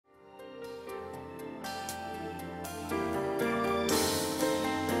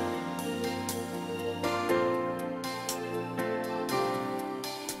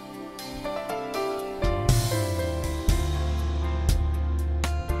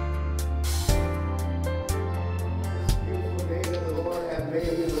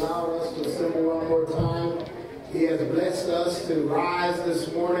allowed us to assemble one more time. He has blessed us to rise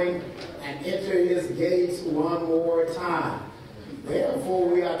this morning and enter his gates one more time. Therefore,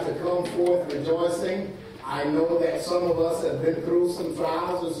 we are to come forth rejoicing. I know that some of us have been through some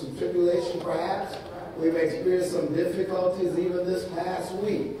trials and some tribulation perhaps. We've experienced some difficulties even this past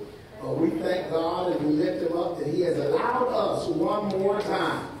week. But we thank God and we lift him up that he has allowed us one more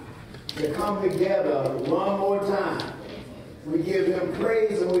time to come together one more time. We give him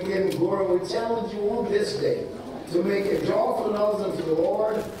praise and we give him glory. We challenge you on this day to make a joyful noise unto the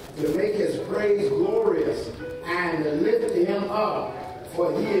Lord, to make his praise glorious, and to lift him up,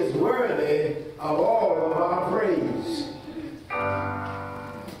 for he is worthy of all of our praise.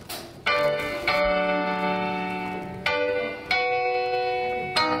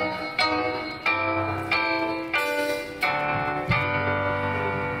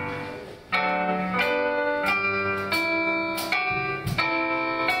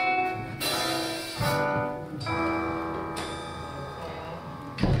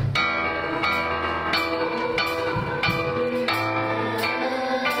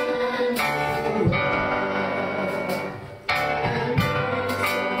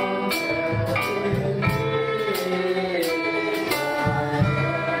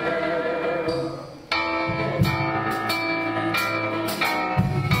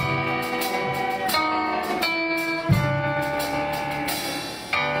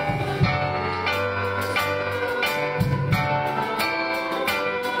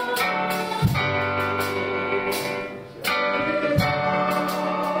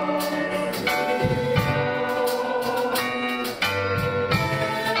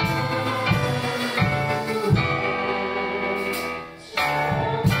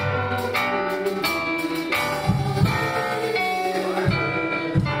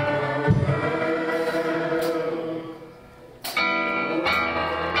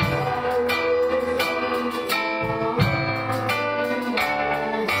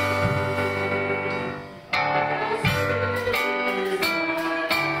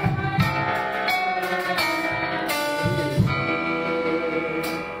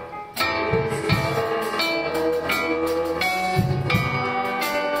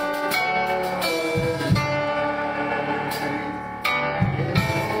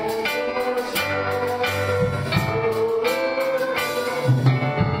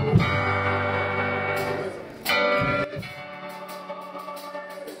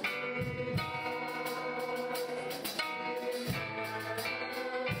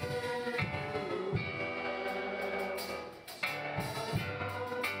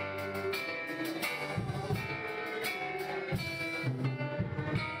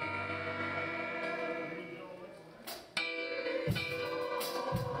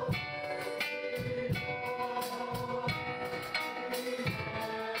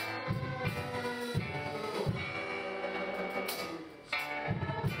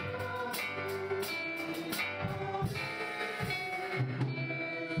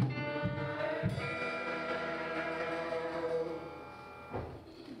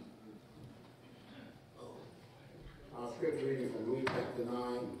 Scripture reading from Luke chapter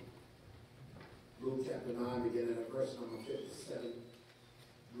 9. Luke chapter 9, beginning at verse number 57.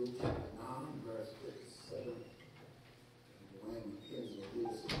 Luke chapter 9, verse 57. Wayne McKenzie will lead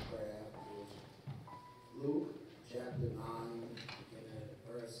us in prayer afterwards. Luke chapter 9, beginning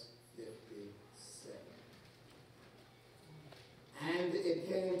at verse 57. And it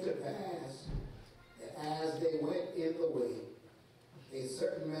came to pass that as they went in the way, a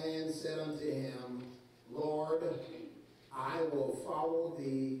certain man said unto him, Lord, I will follow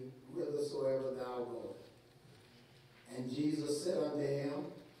thee whithersoever thou goest. And Jesus said unto him,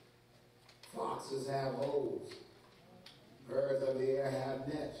 Foxes have holes, birds of the air have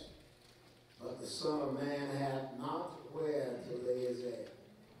nests, but the Son of Man hath not where to lay his head.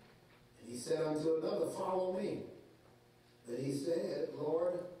 And he said unto another, Follow me. But he said,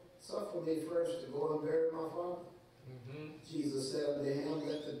 Lord, suffer me first to go and bury my father. Jesus said unto him,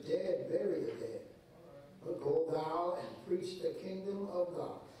 Let the dead bury the dead. But go thou and preach the kingdom of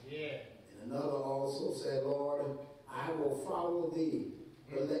God. Yeah. And another also said, Lord, I will follow thee,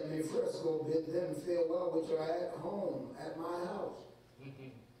 but let me first go bid them farewell which are at home at my house.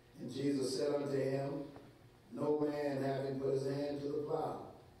 And Jesus said unto him, No man having put his hand to the plow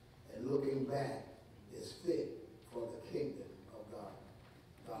and looking back is fit for the kingdom of God.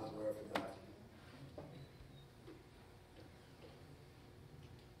 God's word for God.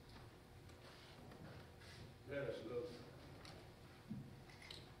 Let us look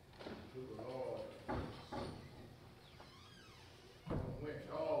to the Lord, from which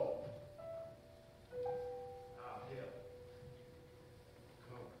all our help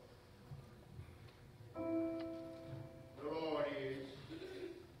cometh.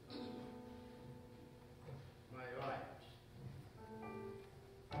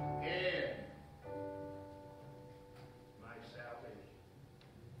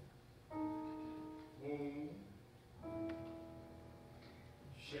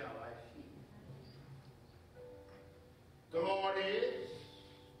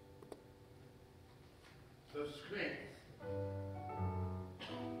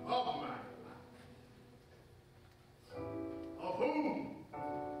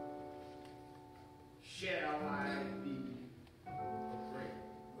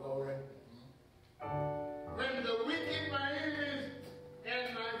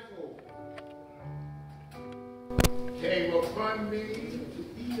 upon me to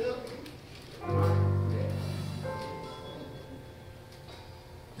eat up my flesh.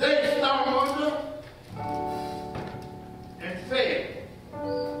 They stumbled and fell.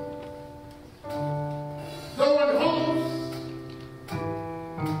 Though an host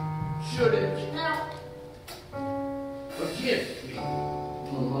should encamp against me.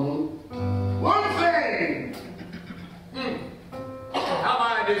 One thing have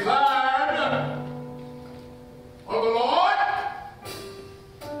I desired of the Lord,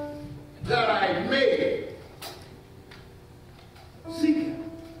 that I may seek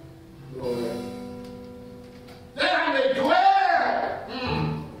him. Lord. That I may dwell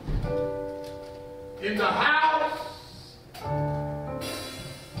in the house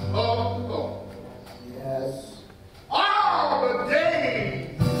of the Lord. Yes. All the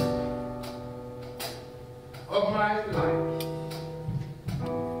days of my life.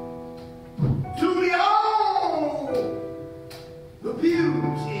 To behold the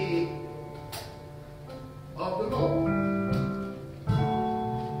beauty of the Lord.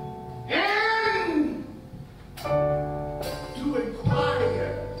 And to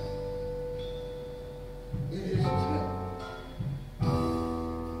inquire in his temple.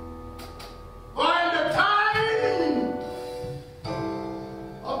 For in the time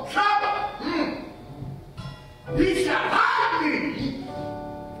of trouble, he shall hide me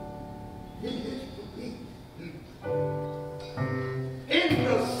in his peace. In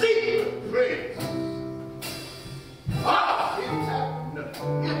the secret place of his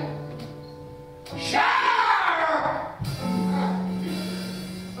tabernacle shall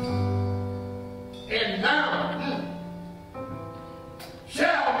and now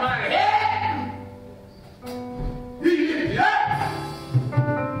shall my head be lifted up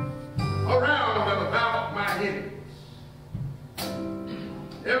around and about my enemies.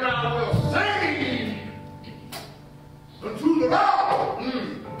 And I will sing unto the Lord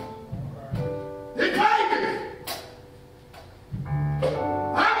his praises.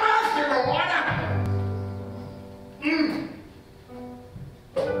 Have mercy, Lord.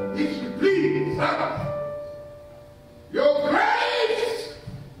 If you please, your grace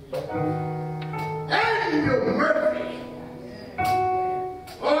and your mercy.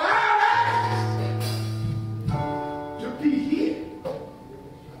 Allow us to be here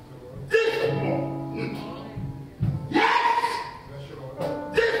this morning. Yes,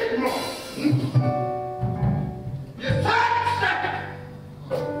 this morning. You touched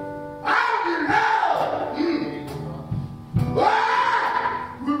our beloved.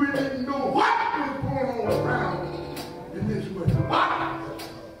 We really didn't know what was going on around in this way.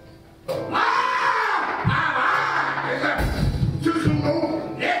 Took them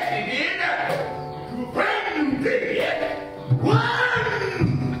over. Yes, he did. To a brand new day. Yes. One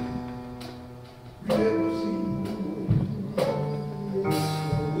we never seen.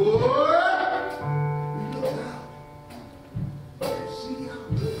 Oh, we look out and see how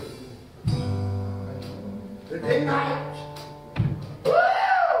good the daylight. Woo!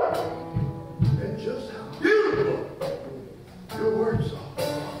 And just how beautiful your words are.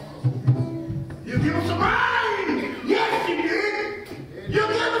 You give us a mind. Yes, you did. You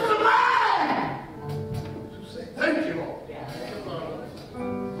give us a mind. To say thank you, Lord.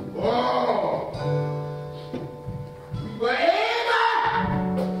 Oh. We were able.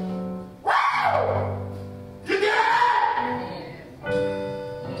 Woo! To get up.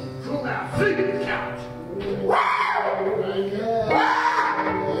 From our sleeping couch. Wow!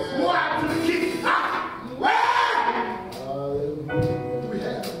 Go out to the kitchen. We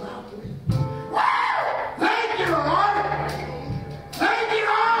had a mouth to eat. Thank you, Lord. Thank you,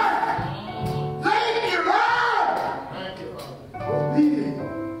 Lord. Thank you, Lord. Thank you, Lord. For being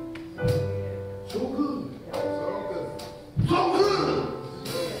so good. So good.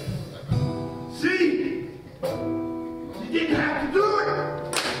 See, you didn't have to do it.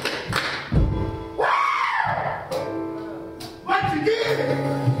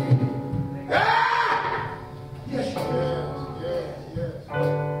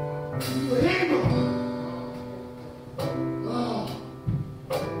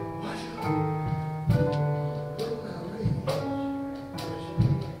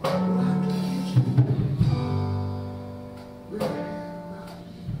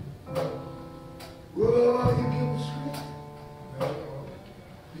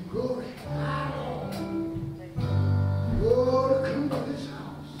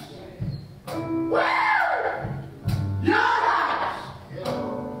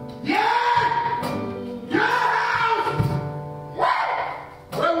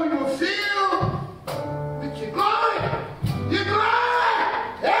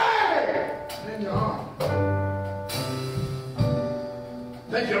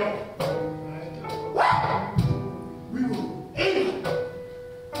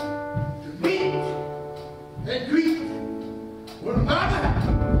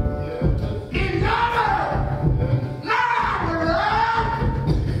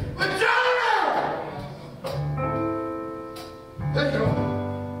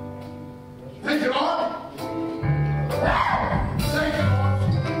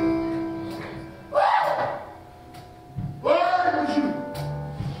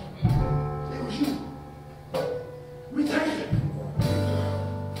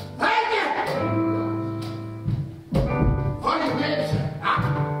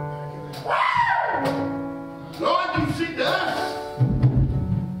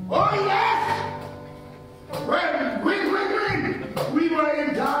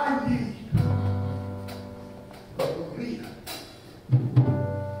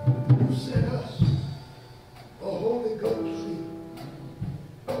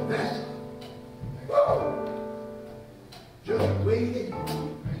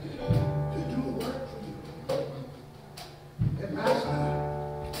 ready to do a work for you. And Master,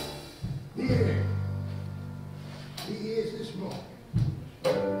 here he is this morning.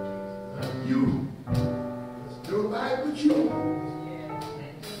 You, nobody but you.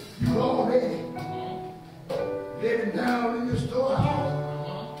 You already let him down in the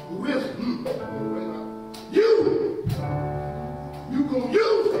storehouse with you gonna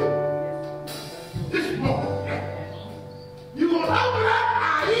use it this morning. You gonna open up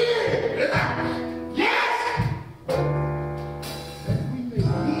our ears and our yes, that we may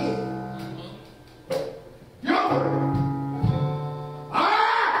hear your word.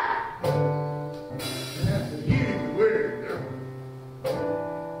 And after hearing the word,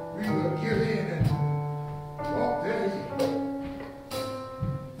 we will give in and walk therein.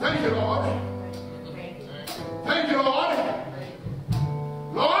 Thank you, Lord. Thank you, Lord.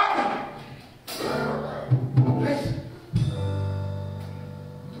 Lord, bless it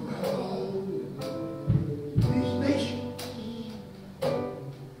throughout all these nations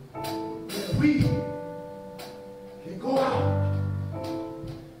that we can go out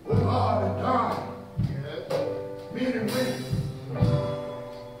with God and die, men and women,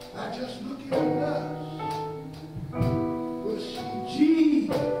 by just looking at us. We'll see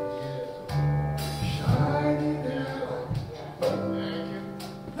Jesus shining in our life.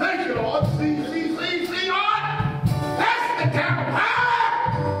 Thank you, Lord. See, Lord. That's the kind of power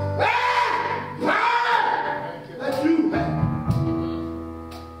that you have.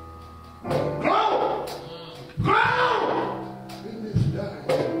 Grow in this dying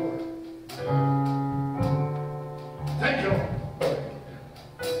world. Thank you, Lord.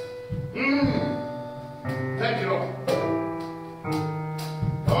 Thank you, Lord.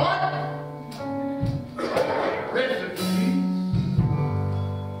 Lord, rest of the peace,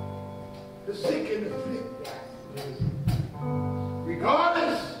 the sick and afflicted,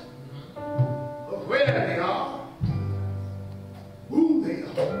 regardless of where they are, who they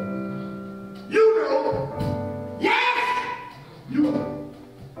are. You know. Yes! You know.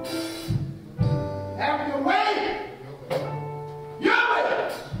 Have your way. Your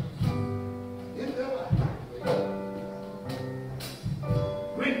way. In their life.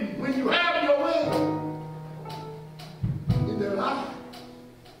 When you have your way in their life,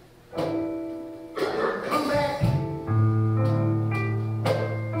 come back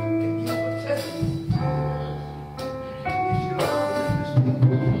and give a testimony. If you are listening.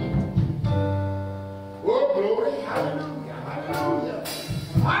 Oh, glory, hallelujah, hallelujah,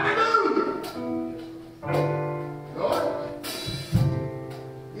 hallelujah. Lord,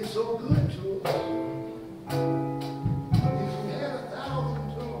 you're so good to us. If we had 1,000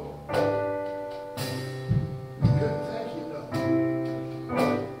 tongues, we couldn't thank you enough.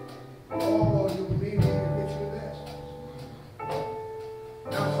 All of your many rich blessings.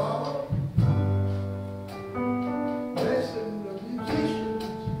 Now, Father, blessing the musicians,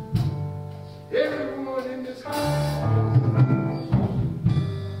 everyone in this house.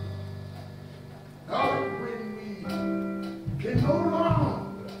 God, when we can no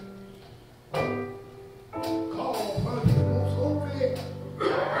longer call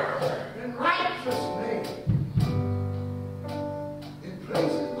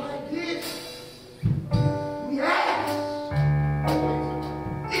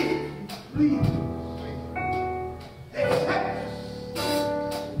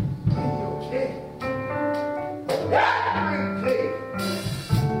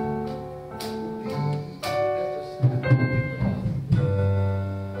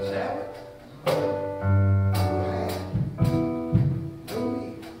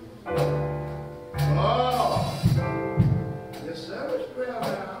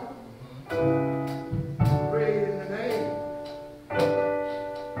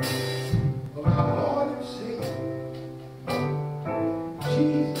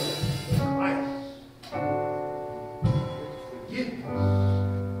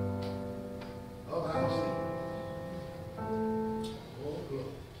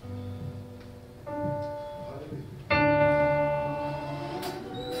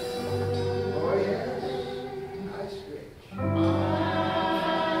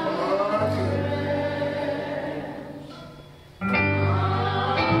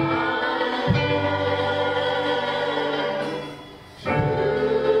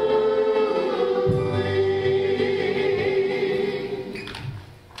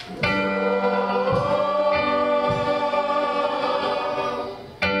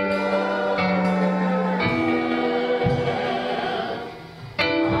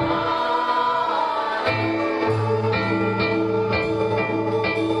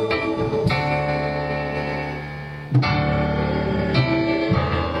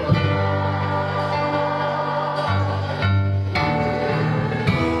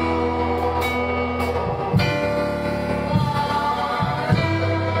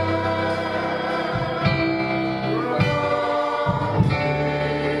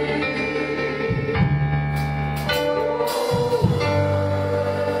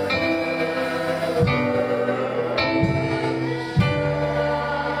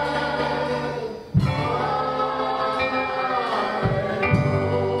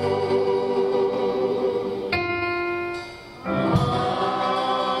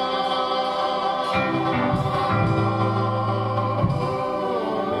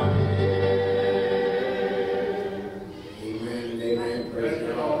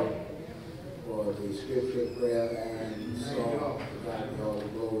the scripture, prayer, and song. To God be all the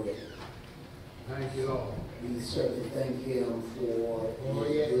glory. Thank you, Lord. We certainly thank him for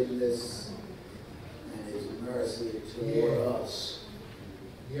his goodness and his mercy toward us.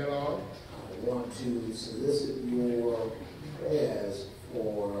 Yeah, Lord. I want to solicit your prayers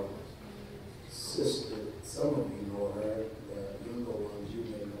for Sister. Some of you know her, the younger ones, you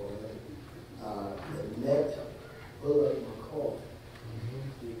may know her. Annette Bullock McCall.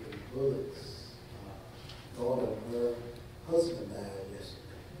 Deacon Bullock's daughter, her husband died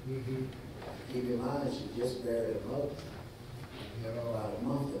yesterday. Keep in mind, she just buried her mother about a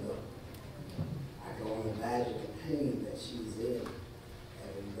month ago. I can only imagine the pain that she's in,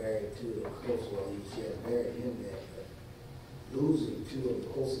 having buried two of the close ones. She had buried him there, but losing two of the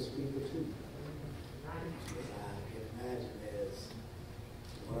closest people too. I can imagine there's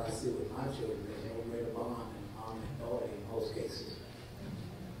what I see with my children, there's no greater bond than mom and daughter in most cases.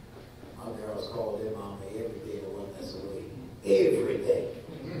 My girls call their mama every day, the one that's away. Every day.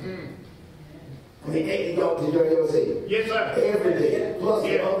 I mean, y'all, did you ever say it? Yes, sir. Every day. Plus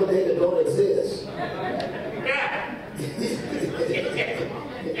the other day that don't exist.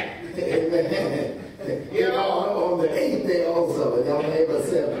 Amen. You know, on the 8th day also, y'all neighbor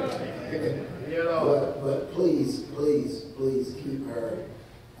 7. But please keep her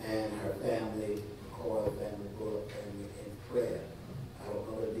and her family, Coyle family, Bullock family in prayer. I don't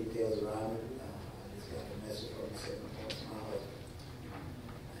know the details around it. I just got a message from the second point to my husband.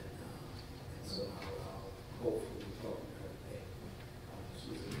 And so I'll hopefully talk to her today.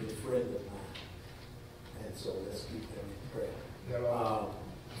 She's a good friend of mine. And so let's keep them in prayer.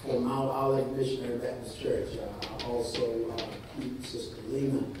 For Mount Olive Missionary Baptist Church, I also keep Sister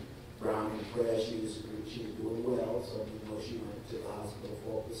Lena Brown in prayer. She's doing well. Some of you know she went to the hospital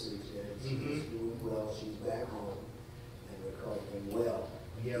for a procedure. And she's doing well. She's back home and recovering well.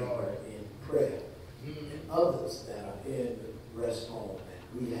 Keep her in prayer. And others that are in rest home and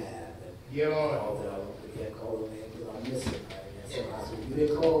rehab and all that. I can't call them names because I'm missing right now. So I said, you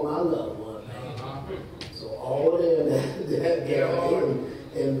didn't call my loved one name. So all of them that are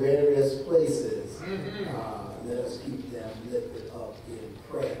in various places, let us keep them lifted up in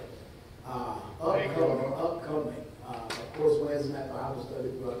prayer. Upcoming, of course, Wednesday night Bible study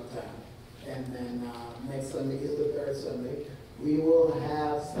throughout the time. And then next Sunday is the third Sunday. We will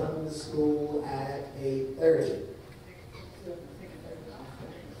have Sunday school at 8:30.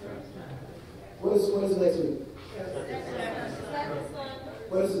 What is next week?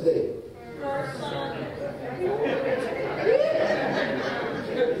 What is the date?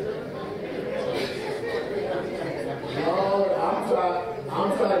 Lord,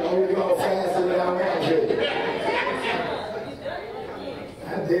 I'm trying to move y'all faster than I want to. I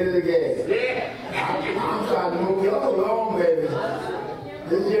did it again. I'm trying to move y'all along, baby.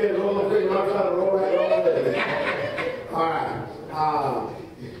 This year is rolling quick, I'm trying to roll right on with it. All right.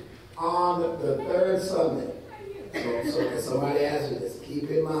 On the third Sunday, so if somebody asks you this, keep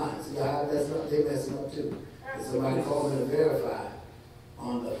in mind, see how they messing up too. If somebody calls me to verify,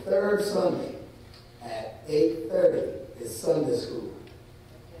 on the third Sunday at 8:30 is Sunday school.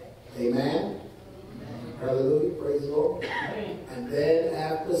 Amen? Hallelujah, praise the Lord. And then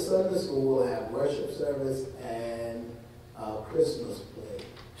after Sunday school, we'll have worship service and Christmas play.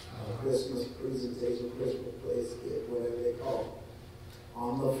 Christmas presentation, Christmas play, skit, whatever they call it.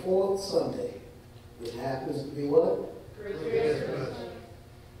 On the fourth Sunday, it happens to be what? Christmas.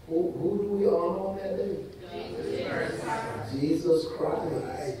 Who do we honor on that day? Jesus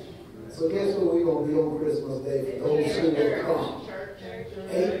Christ. So guess what we're going to be on Christmas Day for those who will come?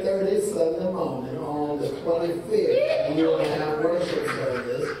 8:30 Sunday morning on the 25th, we will have worship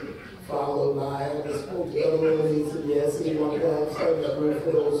service, followed by the spokesperson. Yes, he wanted to have service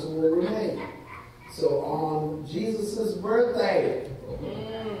for those who will remain. So on Jesus' birthday, let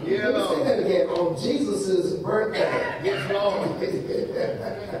me say that again, on Jesus' birthday, Yes, Lord.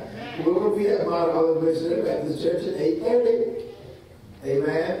 we will be at Mount Olive Missionary Baptist Church at 8:30.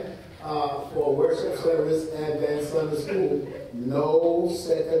 Amen. For worship service and then Sunday school. No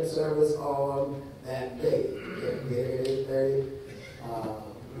second service on that day. Get here at 8:30.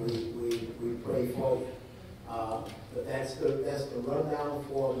 We pray for you. But that's the rundown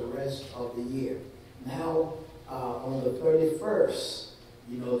for the rest of the year. Now, on the 31st,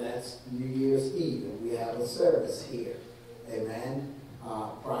 you know that's New Year's Eve, and we have a service here. Amen.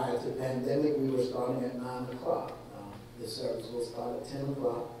 Prior to the pandemic, we were starting at 9 o'clock. The service will start at 10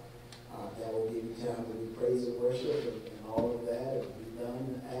 o'clock. That will give you time to do praise and worship and all of that. It will be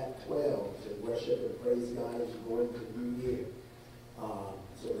done at 12 to worship and praise God as you go into the new year.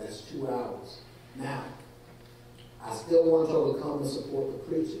 So that's 2 hours. Now, I still want y'all to come and support the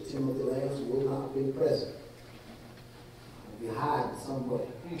preacher. Timothy Lance will not be present. I'll be hiding somewhere.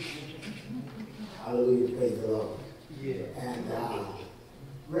 Hallelujah, praise the Lord. Yeah. And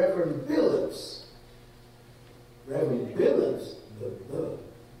Reverend Billups, the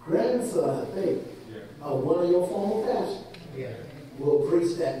grandson, I think, of one of your former pastors, will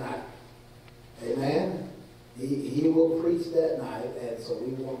preach that night. Amen. He will preach that night, and so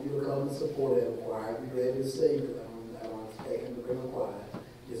we want you to come and support him. Choir, be ready to sing, because I don't expect him to bring a choir.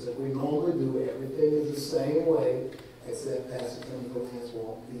 Just like we normally do, everything is the same way, except Pastor Timothy Lance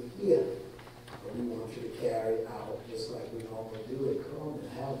won't be here. But we want you to carry it out just like we normally do, and come and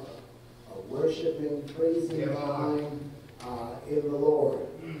have a worshiping, praising time in the Lord.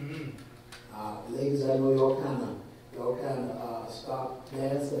 Ladies, I know y'all kind of stop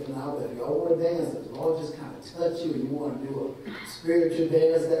dancing now, but if y'all want to dance, if the Lord just kind of touch you and you want to do a spiritual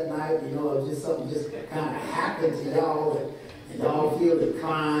dance that night, you know, just something just kind of happened to y'all and y'all feel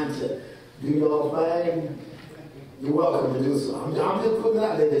inclined to do your thing, you're welcome to do so. I'm just putting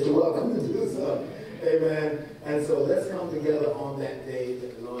out there that you're welcome to do so. Amen. And so let's come together on that day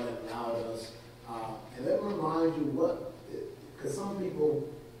that the Lord allowed us. And let me remind you what, because some people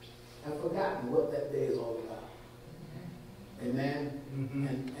have forgotten what that day is all about. Amen.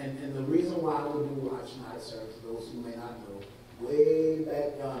 And the reason why we do watch night service, those who may not know, way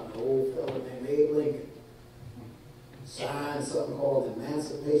back yonder, the old fellow named Abe Lincoln signed something called the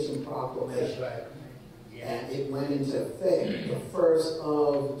Emancipation Proclamation. That's right. And it went into effect the 1st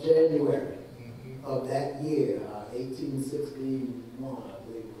of January of that year, 1861, I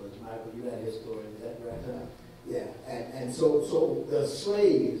believe it was. Michael, you had his story, is that right? Yeah. And so the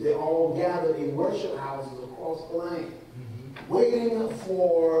slaves, they all gathered in worship houses across the land, waiting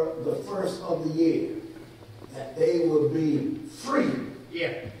for the 1st of the year, that they would be free.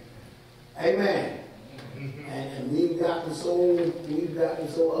 Yeah. Amen. And we've gotten so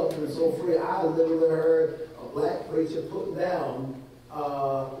up and so free. I literally heard a black preacher put down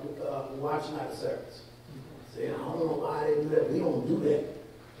watch night service. Saying, I don't know why they do that. We don't do that.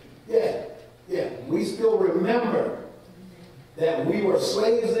 Yeah. We still remember that we were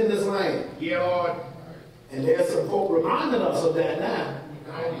slaves in this land. Yeah, Lord. And there's some folk reminding us of that now.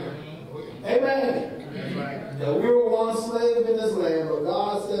 Amen. That we were once slaves in this land, but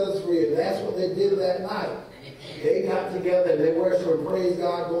God set us free. And that's what they did that night. They got together and they worshiped and praised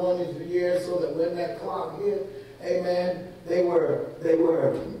God going into the year, so that when that clock hit, amen, they were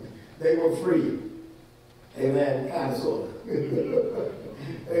free. Amen. Kind of sort of.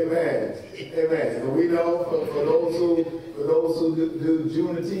 Amen. And we know for those who do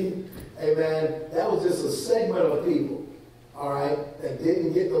Juneteenth, amen, that was just a segment of people, all right, that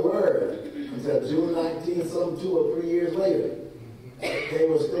didn't get the word until June 19th, some 2 or 3 years later. They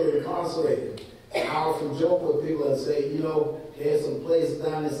were still incarcerated. And I often joke with people and say, you know, there's some places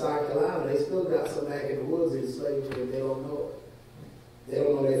down in South Carolina, they still got some back in the woods in slavery and they don't know it. They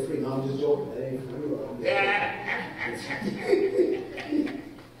don't know they're free. No, I'm just joking. That ain't for real.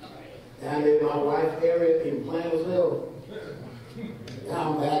 Down there in my wife's area in Plantersville,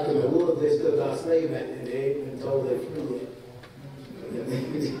 down back in the woods, they still got slaves and they ain't been told they're free yet.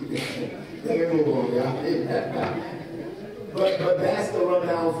 Let me move on, y'all. But that's the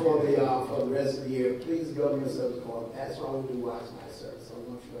rundown for the rest of the year. Please govern yourselves accordingly. That's why we do watch night service. I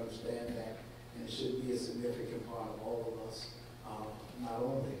want you to understand that, and it should be a significant part of all of us. Not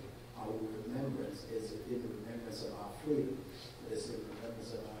only our remembrance is it in the remembrance of our freedom, but it's in the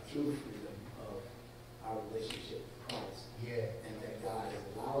remembrance of our true freedom of our relationship with Christ. Yeah. And that God has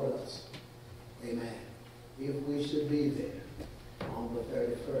allowed us, amen, if we should be there on the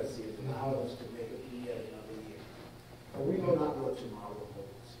 31st, He has allowed us to make it yet another year. But we know not what tomorrow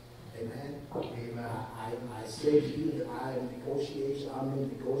holds. Amen? Amen. I say to you that I'm in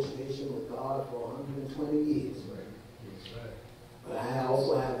negotiation with God for 120 years. Right. But I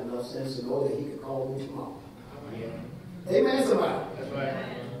also have enough sense to know that He could call me tomorrow. Yeah. Amen, somebody? That's right.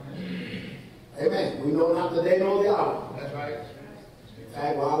 Amen. We know not the day nor the hour. That's right. In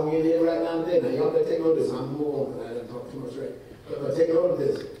fact, while we're in here right now today, now y'all better take note of this. I'm moving on because I didn't talk too much right. But take note of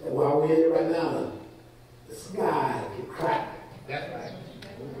this. That while we're in here right now, the sky can crack. That's right.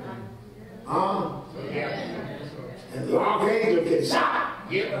 Yeah. And the archangel can shout.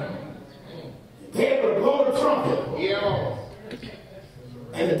 Yeah. And Gabriel blow the trumpet. Yeah.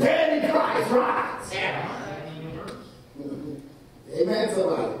 And the dead in Christ rise. Yeah. Amen,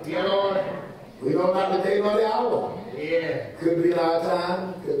 somebody. Yeah, Lord. We know not the day nor the hour. Yeah. Could be in our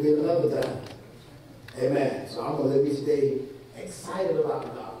time, could be in another time. Amen. So I'm going to let me stay excited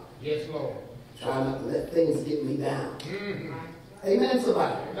about God. Yes, Lord. Try not to let things get me down. Mm-hmm. Amen,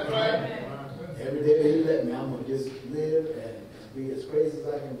 somebody. That's right. Every day that he let me, I'm going to just live and be as crazy as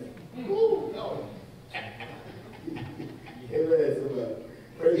I can be. Ooh, no. Amen. So,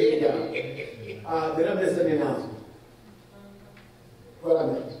 praise God. Did I miss any announcement? What I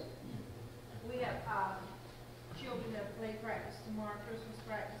missed? We have children have play practice tomorrow, Christmas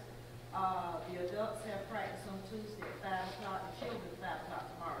practice. The adults have practice on Tuesday at 5 o'clock. The children at 5 o'clock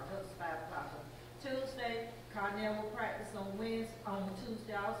tomorrow. Adults 5 o'clock on Tuesday. Carnell will practice on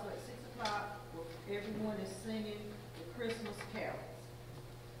Tuesday also at 6 o'clock. Everyone is singing the Christmas carols.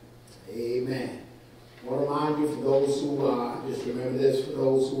 Amen. I want to remind you, for those who, just remember this, for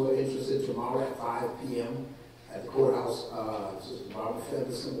those who are interested, tomorrow at 5 p.m. at the courthouse, Sister Barbara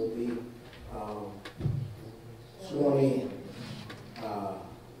Featherson will be sworn in,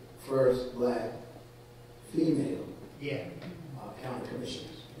 first black female county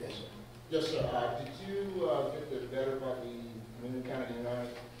commissioners. Yes, sir. Yes, sir. Did you get the letter about the Community County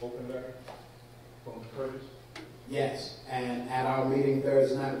United open letter from Curtis? Yes, and at our meeting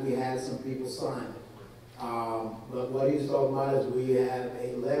Thursday night, we had some people sign it. But what he's talking about is we have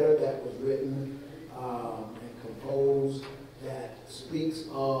a letter that was written and composed that speaks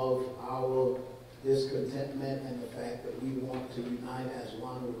of our discontentment and the fact that we want to unite as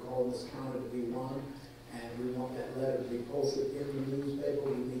one. We're calling this county to be one, and we want that letter to be posted in the newspaper.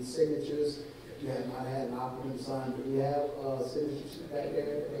 We need signatures. If you have not had an opportunity to sign, do we have signatures back there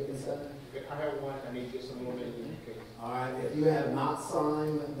that they can sign? I have one. I need to get some more in the case. All right, if you have not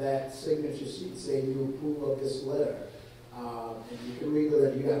signed that signature sheet saying you approve of this letter, and you can read the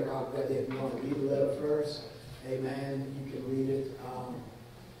letter, you got a copy of that. If you want to read the letter first, amen, you can read it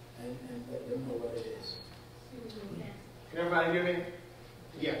and let them know what it is. Can everybody hear me?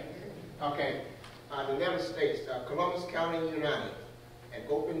 Yeah. Okay. The letter states, Columbus County United, an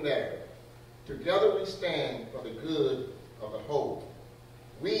open letter. Together we stand for the good of the whole.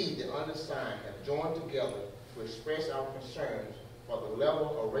 We, the undersigned, have joined together to express our concerns for the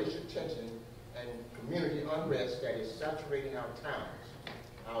level of racial tension and community unrest that is saturating our towns,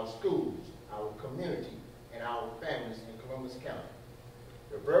 our schools, our community, and our families in Columbus County.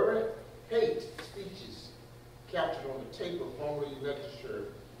 The verbal hate speeches captured on the tape of formerly elected Sheriff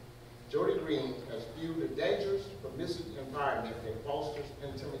Jody Green has fueled a dangerous, permissive environment that fosters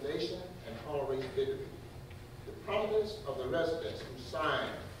intimidation and tolerates bigotry. The prominence of the residents who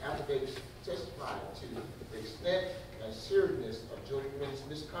signed affidavits testified to the extent and seriousness of Jody Green's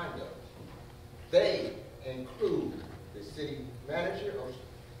misconduct. They include the city manager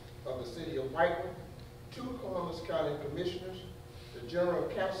of the city of Whiteville, 2 Columbus County commissioners, the general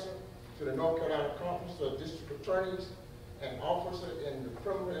counsel to the North Carolina Conference of District Attorneys, an officer in the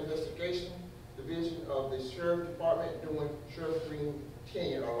Criminal Investigation Division of the Sheriff Department during Sheriff Green's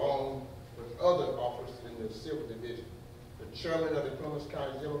tenure, along with other officers in the Civil Division, the chairman of the Columbus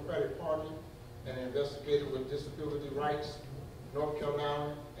County Democratic Party, an investigator with disability rights, North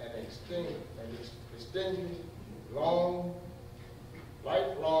Carolina, and extending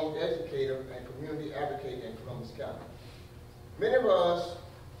lifelong educator and community advocate in Columbus County. Many of us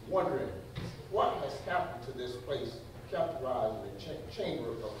wondering what has happened to this place characterized in the Chamber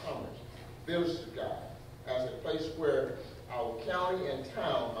of Commerce, Business Guide, as a place where our county and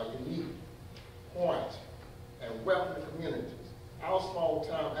town are unique, point, and welcoming communities. Our small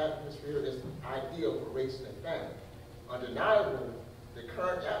town atmosphere is ideal for race and family. Undeniably, the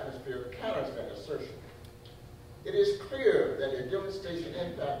current atmosphere counters that assertion. It is clear that the devastation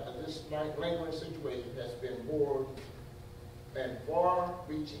impact of this lingering situation has been broad and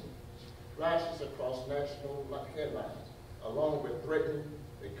far-reaching, flashes across national headlines, along with threatening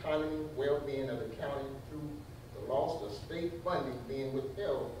the economy, well-being of the county through the loss of state funding being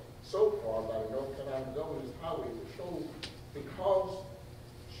withheld so far by the North Carolina Governor's Highway Patrol because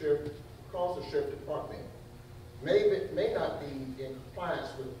the Sheriff Department may not be in compliance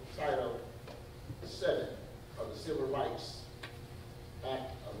with Title 7 of the Civil Rights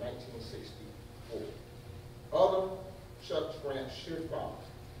Act of 1964. Other such grants should follow.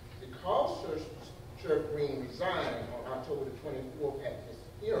 Because Sheriff Green resigned on October the 24th at his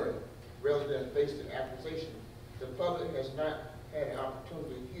hearing rather than face an accusation, the public has not had an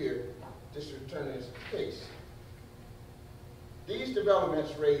opportunity to hear District Attorney's case. These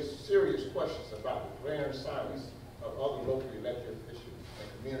developments raise serious questions about the glaring silence of other locally elected officials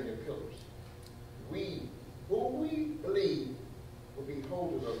and community pillars. Who we believe will be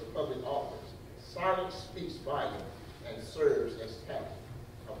holders of the public office. Silence speaks volumes and serves as tacit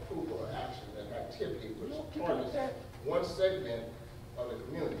approval of action and activity which targets one segment of the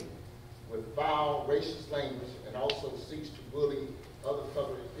community with vile, racist language and also seeks to bully other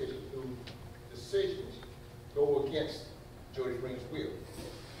public officials whose decisions go against Jody Green's will.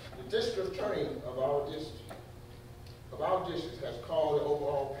 The district attorney of our district has called the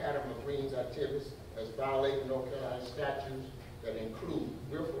overall pattern of Green's activities as violating North Carolina statutes that include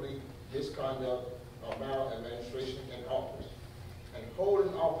willfully misconduct of maladministration in office and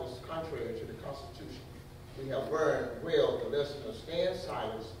holding office contrary to the Constitution. We have learned well the lesson of staying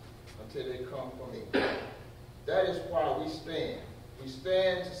silent until they come from me. That is why we stand. We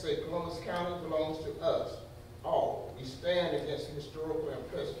stand to say Columbus County belongs to us all. We stand against historical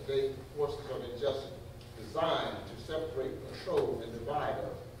and present-day forces of injustice designed to separate, control, and divide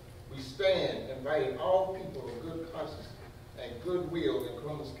us. We stand inviting all people of good conscience and goodwill in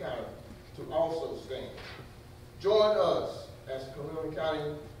Columbus County to also stand. Join us as Columbus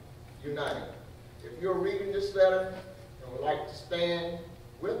County United. If you're reading this letter and would like to stand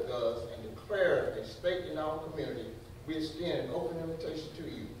with us and declare a stake in our community, we extend an open invitation to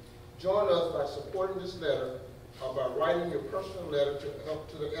you. Join us by supporting this letter or by writing your personal letter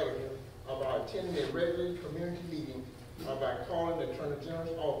to the editor, or by attending a regular community meeting, or by calling the Attorney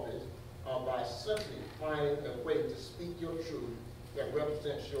General's office, or by simply finding a way to speak your truth that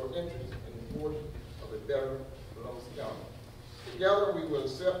represents your interest in the forging of a better Columbus County. Together we will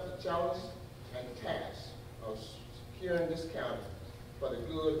accept the challenge and task of securing this county for the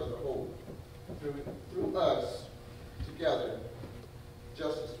good of the whole. Through us, together,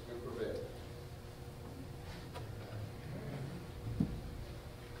 justice will prevail.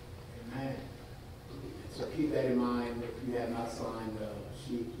 Amen. So keep that in mind. If you have not signed the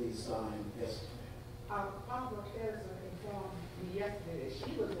sheet, please sign. Yes. Barbara Harrison informed me yesterday that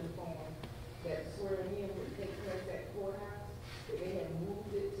she was informed that swearing in would take place at courthouse, that they had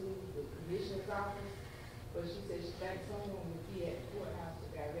moved it to the commissioner's office, but she said she thinks someone would be at the courthouse to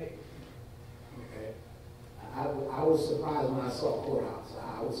direct it. Okay. I was surprised when I saw courthouse.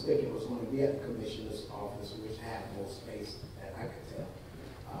 I was thinking it was going to be at the commissioner's office, which had more space that I could tell.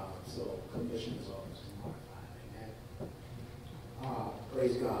 So commissioner's office is modified. Amen.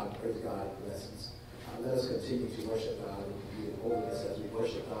 Praise God, blessings. Let us continue to worship God in holiness as we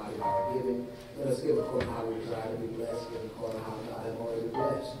worship God in our giving. Let us give according to how we desire to be blessed, give according to how God has already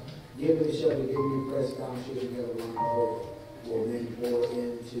blessed. Give and it shall be given you, press down, shall together, run over, will then pour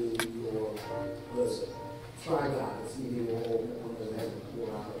into your bosom. Try God and see if He will open one of the heaven and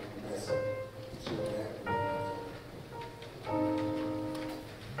pour out a blessing. See what happens.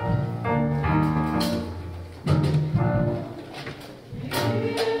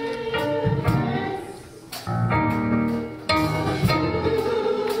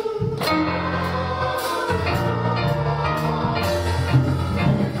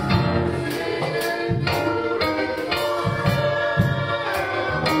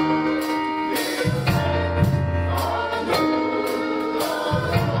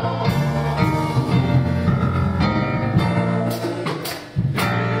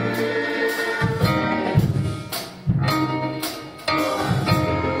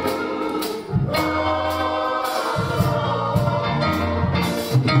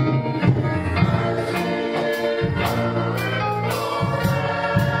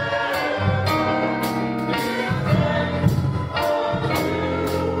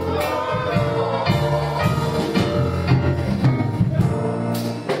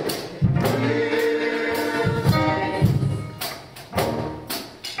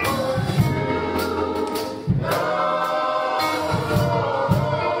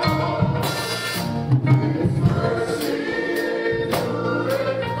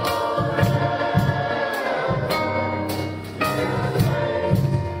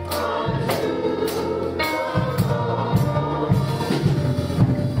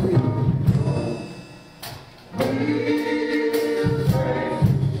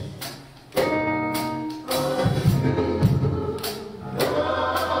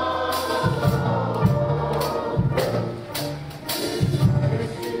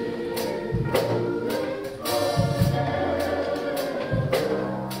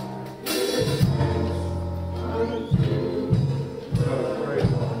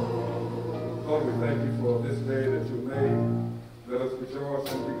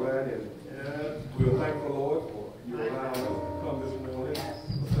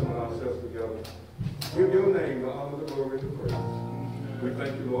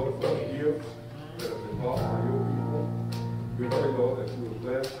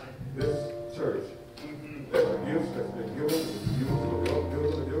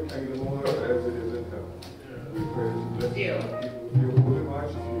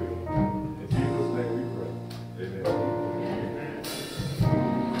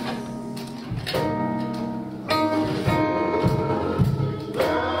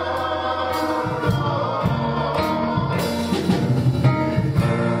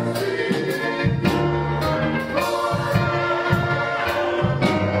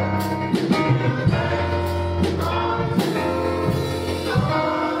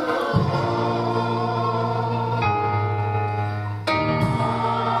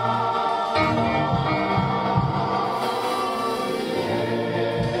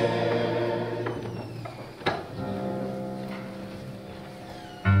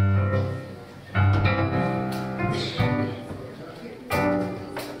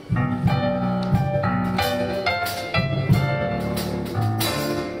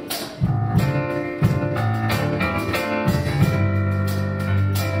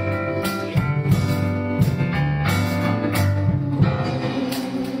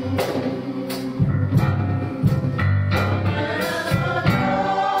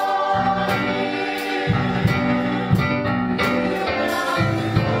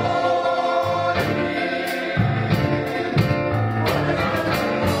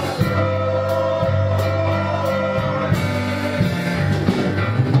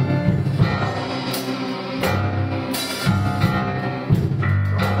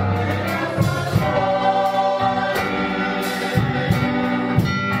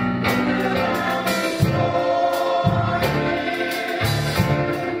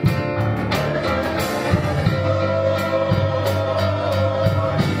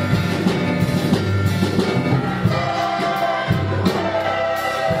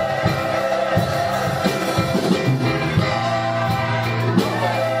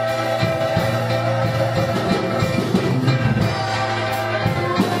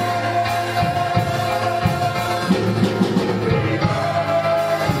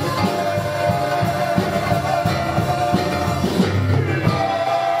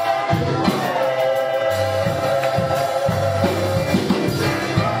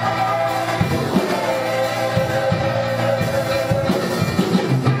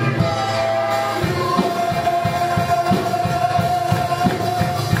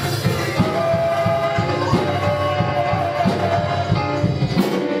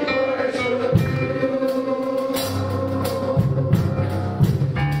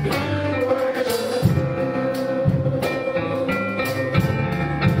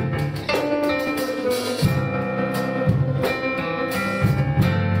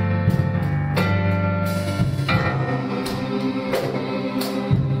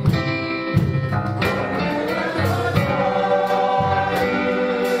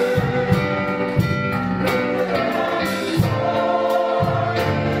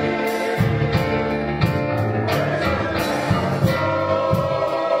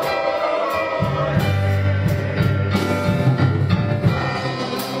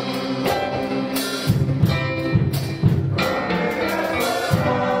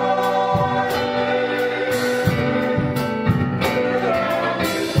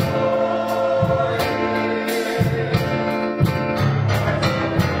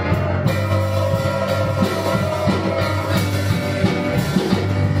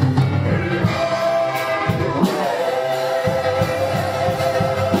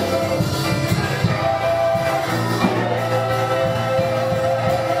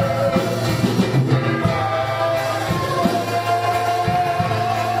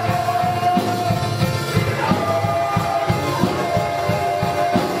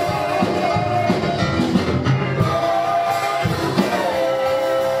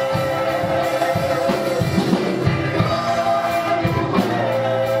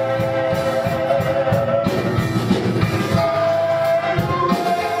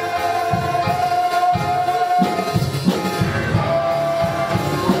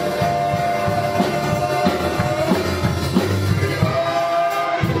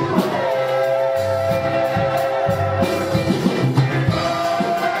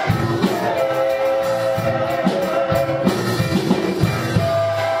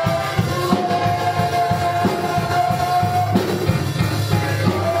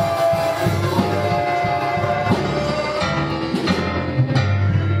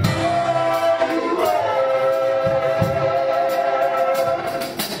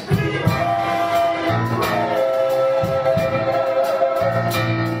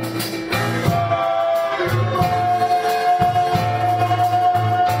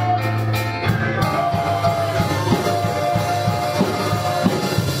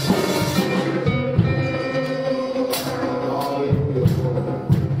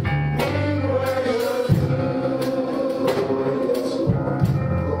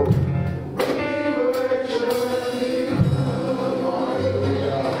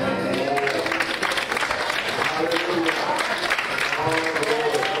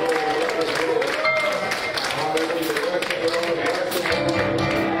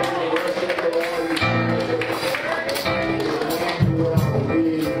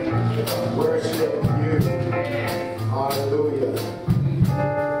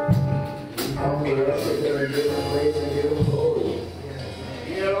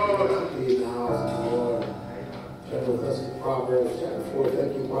 forth.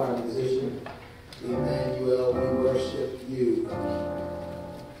 Thank you, choir musician. Emmanuel, we worship you.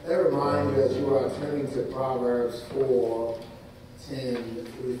 Let me remind you as you are turning to Proverbs 4, 10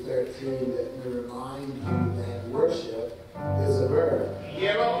 through 13, let me remind you that worship is a verb.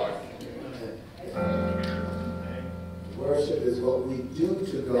 Yeah, Lord. Worship is what we do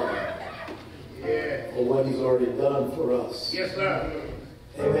to God. Yeah. For what he's already done for us. Yes, sir.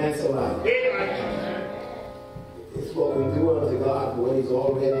 Amen, somebody. Amen. It's what we do unto God for what he's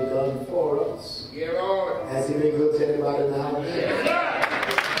already done for us. Yeah, Lord. Has he been good to anybody now? Yes, sir.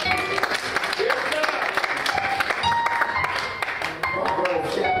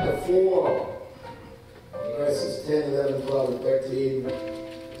 Proverbs chapter 4, verses 10, 11, 12, and 13.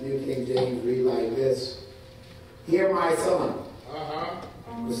 New King James read like this. Hear my son.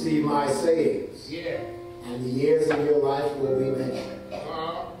 Receive my sayings. Yeah. And the years of your life will be many.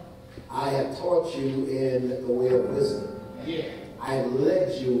 Uh-huh. I have taught you in the way of wisdom. Yeah. I have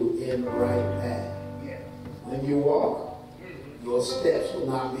led you in the right path. Yeah. When you walk, your steps will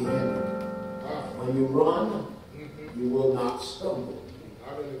not be hindered. When you run, you will not stumble.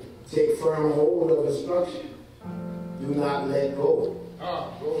 Take firm hold of instruction. Do not let go.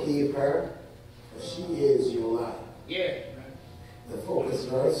 Keep her, for she is your life. Yeah. The focus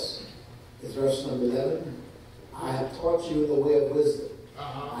verse is verse number 11. I have taught you the way of wisdom.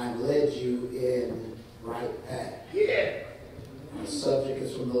 I have led you in right path. Yeah. The subject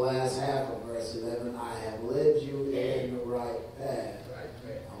is from the last half of verse 11. I have led you in the right path.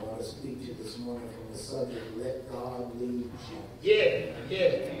 I want to speak to you this morning from the subject, let God lead you. Yeah.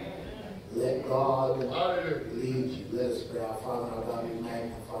 Yeah. Let God Hallelujah. lead you. Let us pray. Our Father, our God, we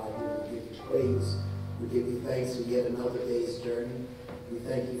magnify you. We give you praise. We give you thanks for yet another day's journey. We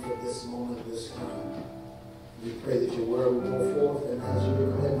thank you for this moment, this time. We pray that your word will go forth, and as you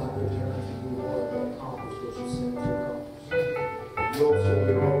declare, not return unto you, Lord, but accomplish what you sent to accomplish. Yokes will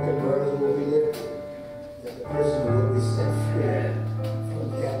be broken, burdens will be lifted, that the prisoner will be set free from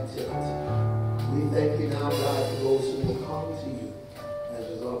captivity. We thank you now, God, for those who will come to you as a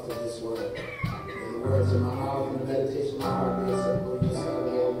result of this word. May the words of my mouth and the meditation of my heart be acceptable in your sight,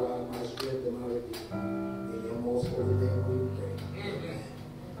 Lord God, my strength and my redeemer. In your most holy name we pray.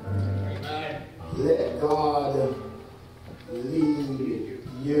 Amen. Let God lead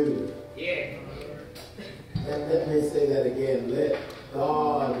you. Yeah. Let me say that again. Let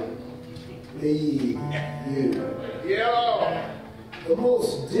God lead you. Yeah. The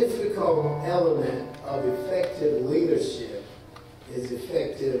most difficult element of effective leadership is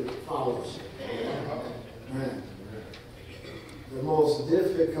effective followership. The most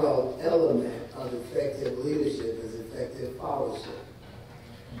difficult element of effective leadership is effective followership.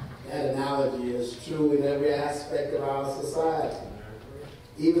 That analogy is true in every aspect of our society.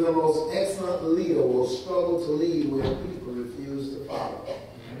 Even the most excellent leader will struggle to lead when people refuse to follow.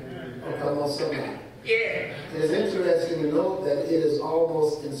 Oh, come on, somebody. Yeah. It is interesting to note that it is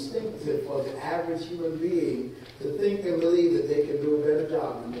almost instinctive for the average human being to think and believe that they can do a better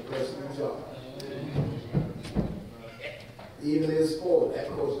job than the person in charge. Even in sport, that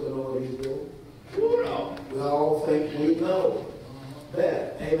coach don't know what he's doing. We all think we know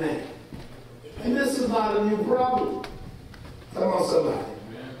better. Amen. And this is not a new problem. Come on, somebody.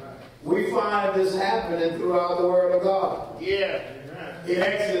 We find this happening throughout the Word of God. Yeah. In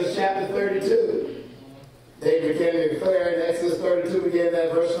Exodus chapter 32, David began to declare in Exodus 32, beginning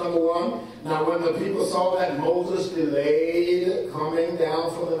at verse number 1. Now when the people saw that Moses delayed coming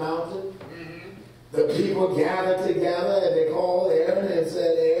down from the mountain, the people gathered together and they called Aaron and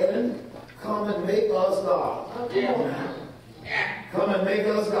said, Aaron, come and make us gods. Come on now. Come and make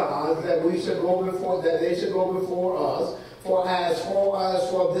us gods that we should go before, that they should go before us. For as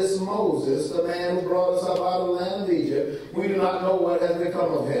for this Moses, the man who brought us up out of the land of Egypt, we do not know what has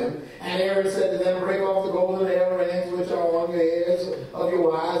become of him. And Aaron said to them, break off the golden earrings which are on your ears of your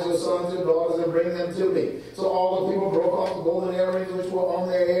wives, your sons, your daughters, and bring them to me. So all the people broke off the golden earrings which were on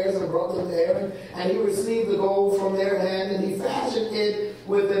their ears and brought them to Aaron. And he received the gold from their hand, and he fashioned it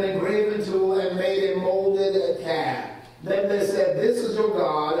with an engraving tool and made a molded calf. Then they said, this is your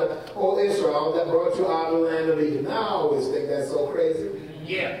God, O Israel, that brought you out of the land of Egypt. Now I always think that's so crazy.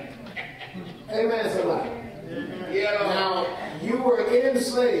 Yeah. Amen, somebody. Yeah. Now, you were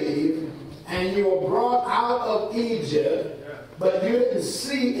enslaved and you were brought out of Egypt, but you didn't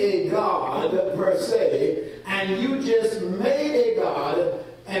see a God per se, and you just made a God,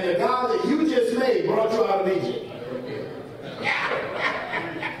 and the God that you just made brought you out of Egypt.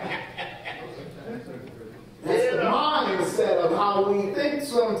 That's the mindset of how we think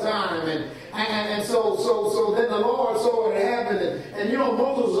sometimes. And And so then the Lord saw what had happened. And you know,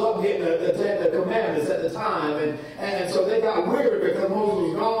 Moses was up getting the commandments at the time. And so they got weary because Moses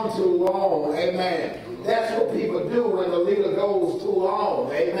was gone too long. Amen. That's what people do when the leader goes too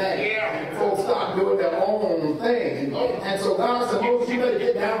long. Amen. Yeah. Folks start doing their own thing. And so God said, Moses, you better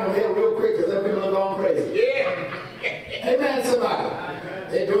get down from here real quick because them people are going crazy. Yeah. Amen, somebody.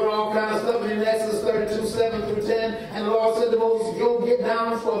 They're doing all kinds of stuff in Exodus 32, 7 through 10. And the Lord said to Moses, go get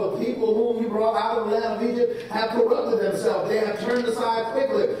down, for the people whom you brought out of the land of Egypt have corrupted themselves. They have turned aside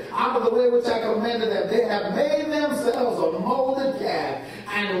quickly out of the way which I commanded them. They have made themselves a molded calf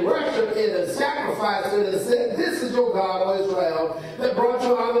and worshipped it and sacrificed it and said, this is your God, O Israel, that brought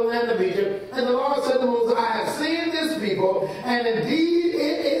you out of the land of Egypt. And the Lord said to Moses, I have seen this people, and indeed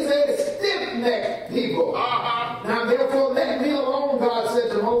it is a stiff-necked people. Now therefore let me alone, God said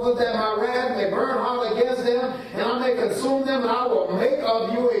to Moses, that my wrath may burn hot against them, and I may consume them, and I will make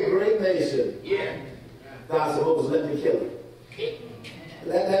of you a great nation. Yeah. God said, Moses, let me kill them.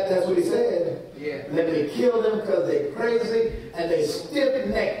 That's what he said. Yeah. Let me kill them because they're crazy and they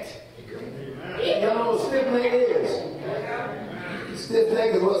stiff-necked. Y'all know what stiff-necked is?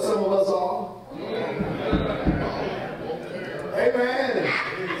 Stiff-necked is what some of us are. Amen.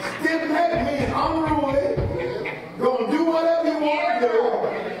 Stiff-necked means unruly. Gonna do whatever you want to do.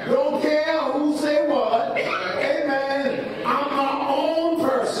 Don't care who say what. Amen. I'm my own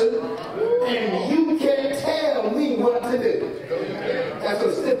person, and you can't tell me what to do. That's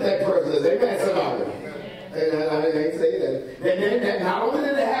what stiff-necked person is. Amen, somebody. I didn't say that. And then not only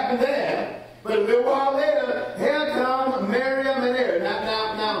did it happen there, but a little while later, here come Miriam and Aaron.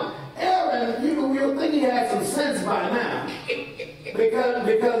 Now, Aaron, you'll think he had some sense by now.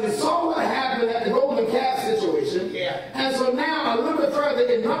 Because he saw what happened at the golden calf situation. Yeah. And so now, a little bit further,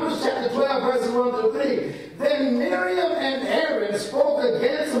 in Numbers chapter 12, verses 1 through 3, then Miriam and Aaron spoke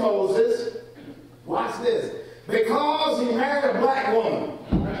against Moses. Watch this. Because he married a black woman.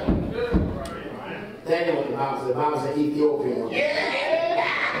 That ain't what the Bible said. The Bible said Ethiopian woman. Yeah.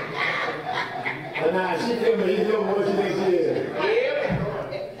 But now she tell me Ethiopian, what you think she is?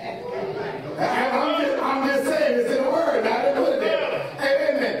 I'm just saying, it's in the word. I didn't put it there.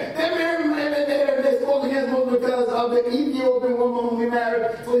 Amen. Then Miriam and Aaron, they spoke against Moses because of the Ethiopian woman whom he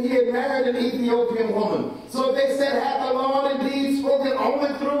married. For he had married an Ethiopian woman. So they said, hath the Lord indeed spoken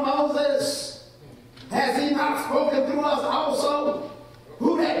only through Moses? Has he not spoken through us also?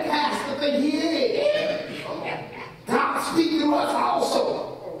 Who that pastor think he is? God speak through us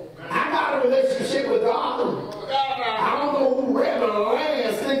also. I got a relationship with God. I don't know who Reverend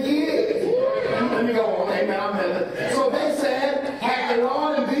Lance think he is. Let me go on. Amen. So they said, hath the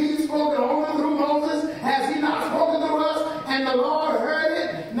Lord indeed spoken only through Moses? Has he not spoken through us? And the Lord heard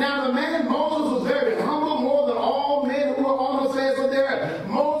it. Now the man Moses was very humble, more than all men who were on the face of the earth.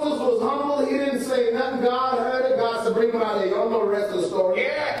 Moses was humble. He didn't say nothing. God heard it. God said, bring him out of here. Y'all know the rest of the story.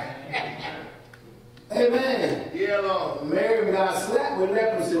 Yeah. Amen. Yeah, Lord. Mary got slapped with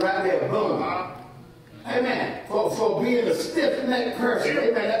leprosy right there. Boom. Amen. For being a stiff-necked person.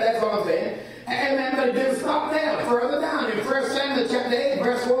 Amen. That's what I'm saying. Amen. But it didn't stop there. Further down in 1 Samuel chapter 8,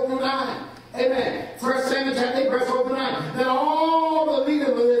 verse 4 through 9. Amen. 1 Samuel chapter 8, verse 4 through 9. Then all the leaders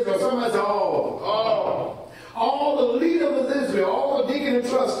of Israel, somebody say all the leaders of Israel, all the deacons and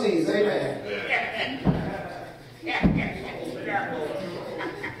trustees. Amen.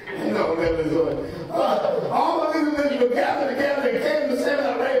 No, that was good. All the leaders of Israel gathered together and came to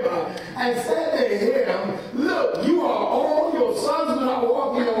Samuel and said to him, look, you are all your sons do not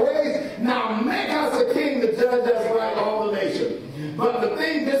walk in your ways. Now make us a king to judge us like all the nations. But the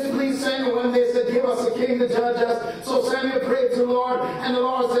thing displeased Samuel when they said, give us a king to judge us. So Samuel prayed to the Lord, and the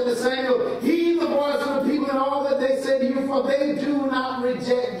Lord said to Samuel, heed the voice of the people and all that they say to you, for they do not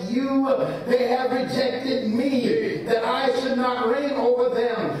reject you. They have rejected me, that I should not reign over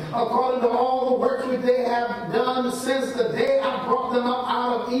them, according to all the works which they have done since the day I brought them up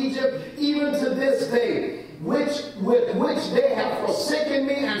out of Egypt, even to this day, with which they have forsaken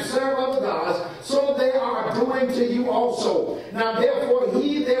me and served other gods, so they are doing to you also. Now therefore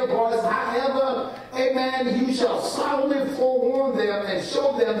heed their voice, however, amen, you shall solemnly forewarn them and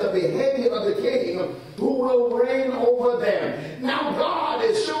show them the behavior of the king who will reign over them. Now God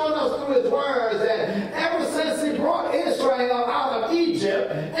is showing us through his words that ever since he brought Israel out of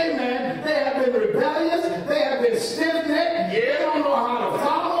Egypt, amen, they have been rebellious, they have been stiff-necked, they don't know how to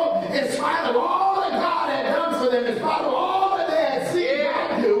follow, in spite of all that God had done for them, in spite of all that they had seen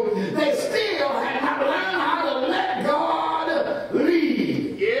God do, they still had not learned how to let God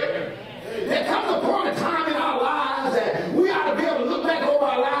lead. Yep. There comes a point in time in our lives that we ought to be able to look back over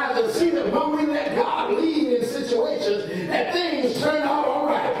our lives and see that when we let God lead in situations, that things turn out all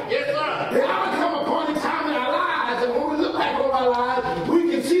right. Yes, sir. There ought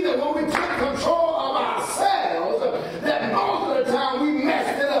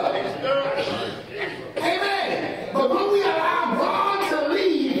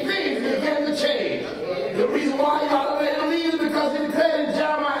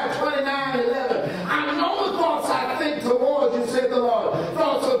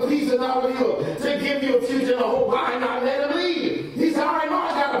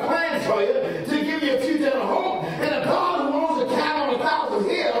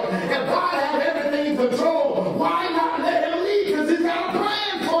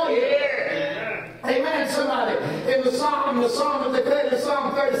the psalmist declared in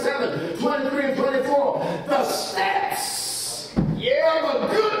Psalm 37, 23 and 24, the steps of a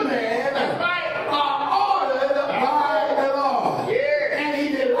good man are ordered by the Lord. And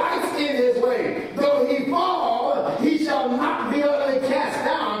he delights in his way. Though he fall, he shall not be utterly cast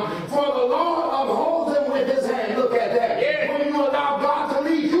down, for the Lord upholds him with his hand. Look at that. When you allow God to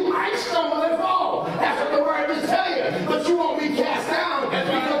lead, you might stumble and fall. That's what the word is telling you. But you won't be cast down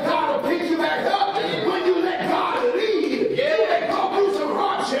because God will pick you back up when you let God lead. You may go through some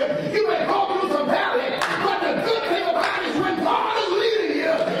hardship. You may go through some valley. But the good thing about it is when God is leading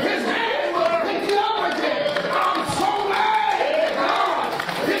you, his hand will pick you up again. I'm so glad that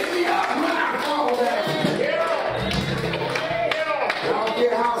God picked me up when I fall down. I don't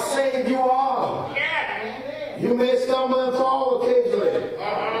care how saved you are. You may stumble and fall occasionally.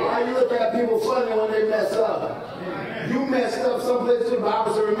 Why you look at people funny when they mess up? You messed up someplace in the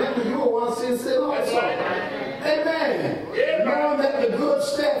Bible, so remember you were once in sin also. Amen. Knowing that the good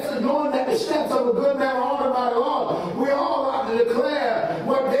steps, knowing that the steps of a good man are honored by the Lord, we all ought to declare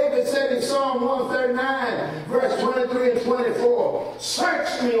what David said in Psalm 139, verse 23 and 24.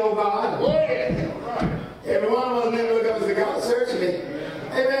 Search me, O God. Every one of us need to look up and say, God, search me.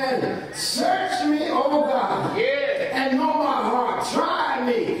 Amen. Search me, O God, and know my heart. Try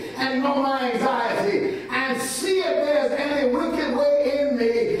me and know my anxiety, and see if there's any wicked way in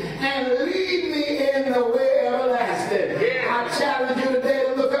me, and lead me in the way everlasting. I challenge you today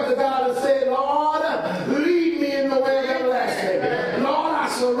to look up to God and say, Lord, lead me in the way everlasting. Lord, I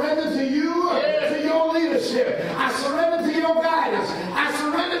surrender to you, to your leadership. I surrender to your guidance. I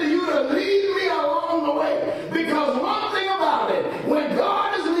surrender to you to lead me along the way. Because one thing about it, when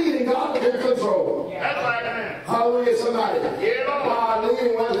God is leading, God is in control. Hallelujah, somebody.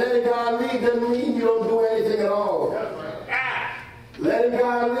 Letting God lead doesn't mean you don't do anything at all. Letting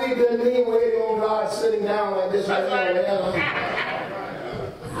God lead doesn't mean waiting on God sitting down like this right now.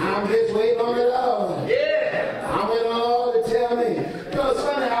 I'm just waiting on the Lord. I'm waiting on the Lord to tell me. You know, it's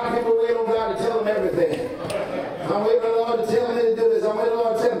funny how people wait on God to tell them everything. I'm waiting on the Lord to tell me to do this. I'm waiting on the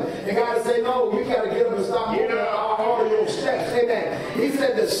Lord to tell me. And God say, no, you got to get up and stop moving. I'll order your steps. Amen. He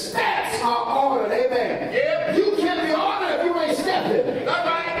said the steps are ordered. Amen. You can't be ordered if you ain't stepping. That's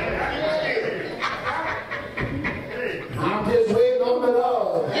right. I'm just waiting on the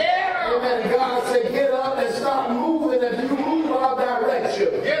Lord. Amen. God said, get up and start moving. If you move, I'll direct you.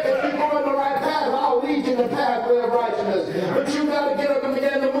 If you go in the right path, I'll lead you in the pathway of righteousness. But you got to get up and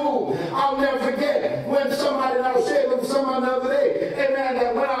begin to move. I'll never forget when somebody, and I was sharing with someone the other day, amen,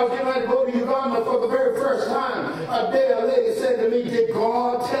 that when I was getting ready to go to Uganda for the very first time, a day a lady said to me, did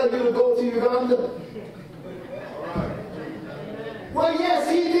God tell you to go to Uganda? Well, yes,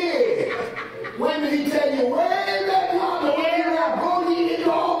 he did. When did he tell you? Way back yonder, when you are going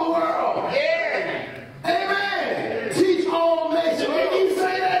into all the world. Amen. Teach all nations. Did he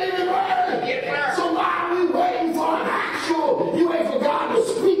say that in his word? So why are we waiting for an actual, you wait for God to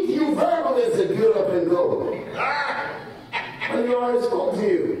speak to you verbally and say, get up and go. When he already spoke to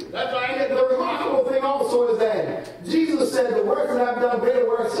you. That's right. The remarkable thing also is that Jesus said, the works that I've done, greater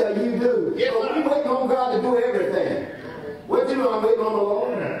works shall you do. So we waiting on God to do everything. What you know, I'm waiting on the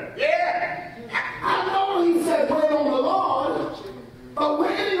Lord. I know he said wait on the Lord, but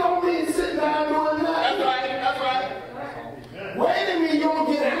waiting on me and sitting down doing nothing. That's right. Waiting means you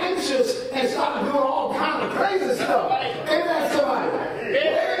don't get anxious and start doing all kind of crazy stuff. Amen, somebody.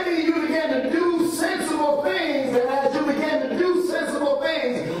 Waiting means you begin to do sensible things, and as you begin to do sensible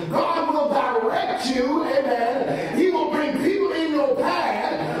things, God will direct you. Amen. He will bring people in your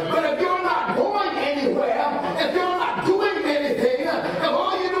path, but if you're not going anywhere, if you're not doing anything, if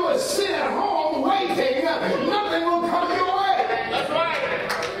all you do is sit at home waiting, nothing will come your way. That's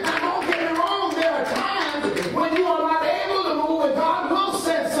right. Now don't get me wrong, there are times when you are not able to move and God will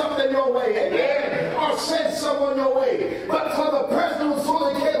send something your way, amen, or send someone your way. But for the person who's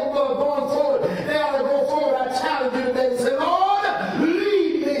fully capable of going forward, they ought to go forward. I challenge you today to say, Lord,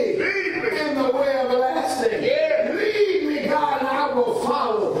 lead me in the way everlasting. Lead me, God, and I will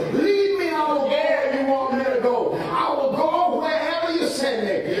follow. Lead me, and I will go where you want me to go. I will go wherever you send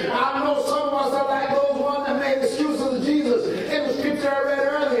me. I know some of us are like those ones that made excuses to Jesus in the scripture I read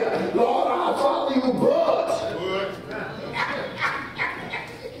earlier. Lord, I'll follow you, but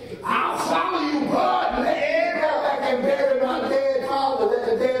I'll follow you, but let me go back and bury my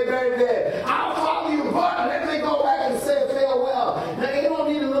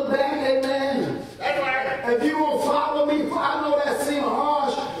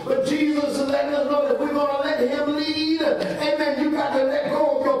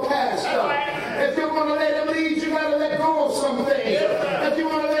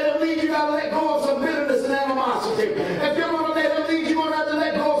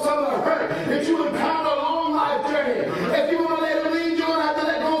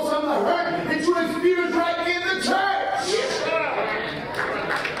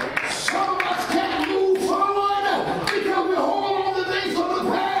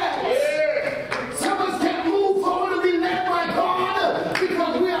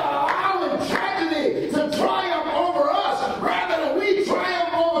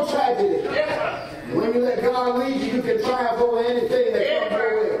God leads you, you can triumph over anything that comes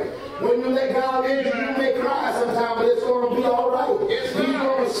your way. When you let God lead you, you may cry sometimes, but it's going to be all right. He's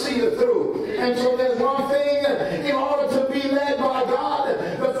going to see you through. And so there's one thing, in order to be led by God,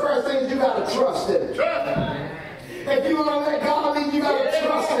 the first thing is you got to trust Him. If you're going to let God lead, you got to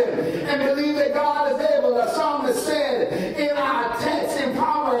trust Him and believe that God is able. The psalmist said in our text in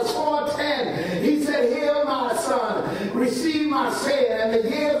Proverbs 4:10, he said, "Hear my son, receive my saying, and the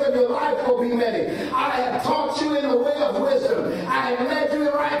years of your life will be many. I have taught you in the way of wisdom. I have led you in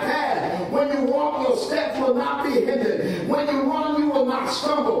the right path. When you walk, your steps will not be hindered. When you run, you will not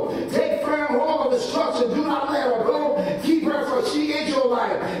stumble. Take firm hold of instruction. Do not let her go. Keep her, for she is your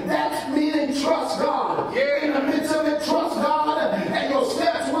life." That's meaning trust God. In the midst of it, trust God, and your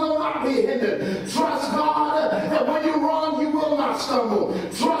steps will not be hindered. Trust God that when you run, you will not stumble.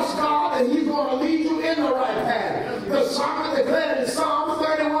 Trust God that He's going to lead you in the right path. The psalmist declared in Psalm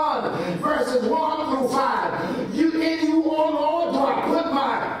 31, verses 1 through 5, in you, O Lord, do I put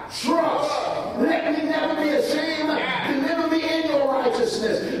my trust. Let me never be ashamed. Deliver me in your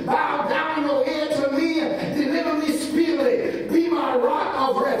righteousness. Bow down your ear to me. Deliver me speedily. Be my rock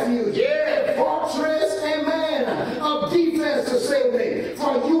of refuge. A fortress, amen, of defense to save me.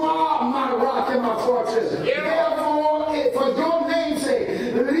 For you are my rock and my fortress. Therefore, for your name's sake,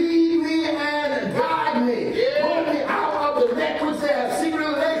 lead me and guide me. Pull me out of the net which they have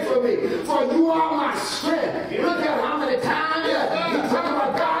secretly laid for me. For you are my strength. Look at how many times He's talking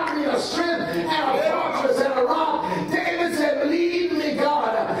about God being a strength and a fortress and a rock. David said, lead me,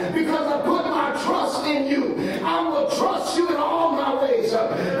 God, because I put my trust in you. I will trust you in all my ways.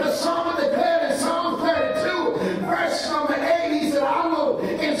 The psalmist declared in Psalm 32, verse number 8, he said, I will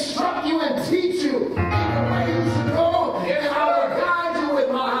instruct you and teach you in the way you should go, and I will guide you with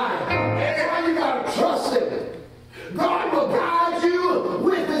my eye. That's why you got to trust Him. God will guide you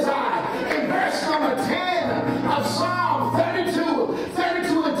with His eye. In verse number 10 of Psalm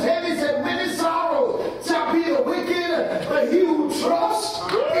 32 and 10, he said, many sorrows shall be the wicked, but he who trusts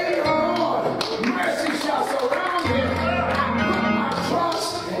in the Lord, mercy shall surround him. I put my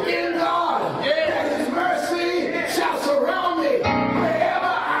trust in God, that His mercy shall surround me wherever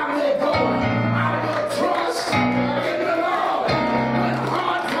I may go. I will trust in the Lord. When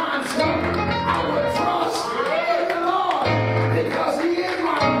hard times come, I will trust in the Lord, because He is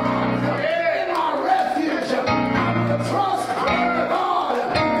my rock and my refuge. I will trust in the Lord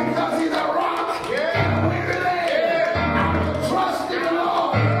because He's a rock and a weary land. I will trust in the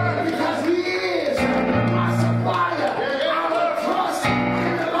Lord because He is my supplier. I will trust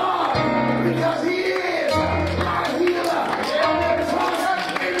in the Lord because He is my healer. I will trust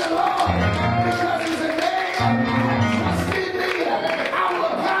in the Lord because He's a man. Trust in me. I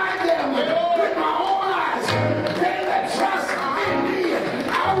will guide them with my own eyes. They that trust in me,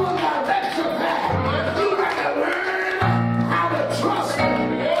 I will direct your path. You got to learn how to trust Him.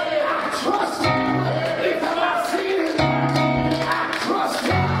 I trust Him because I've seen Him. I trust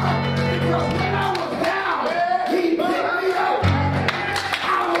Him because when I was down, He picked me up.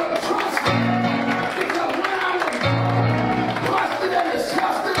 I will trust Him because when I was busted and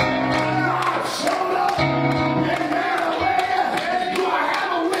disgusted, God showed up and ran away. Do I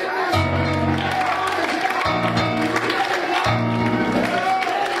have a witness?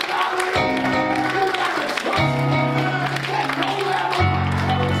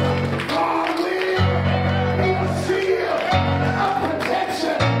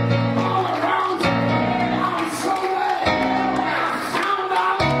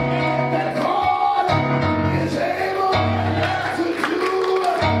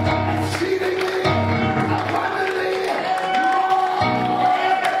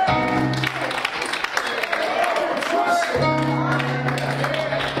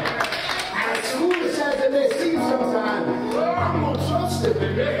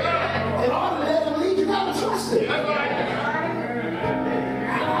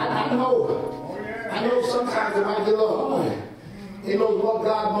 I know sometimes it might get a little hard in those what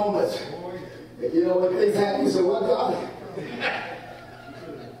God moments. You know, when things happen, you say, what God?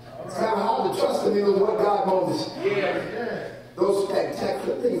 It's kind of hard to trust Him in those what God moments. Those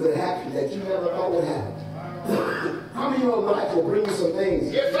spectacular things that happen that you never thought would happen. How many of you know life will bring you some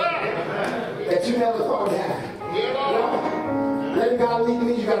things that you never thought would happen? You know, letting God lead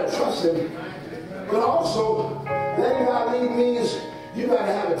means you got to trust Him. But also, letting God lead means you got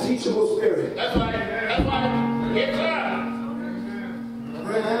to have a teachable spirit. That's right. That's right. Yes, sir.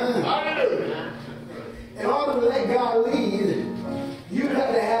 Hallelujah. In order to let God lead, you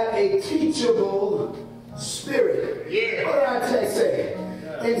got to have a teachable spirit. Yeah. What did our text say?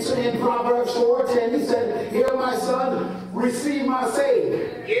 In Proverbs 4:10, he said, "Hear my son, receive my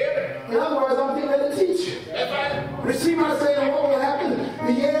saying." Yeah. In other words, I'm getting ready to teach you.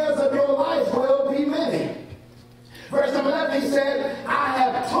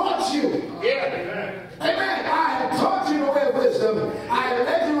 I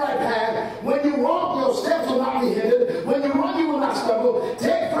led you right path. When you walk, your steps will not be hindered. When you run, you will not stumble.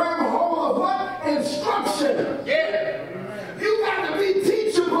 Take firm hold of what? Instruction. Yeah. You got to be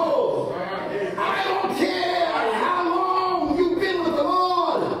teachable. I don't care how long you've been with the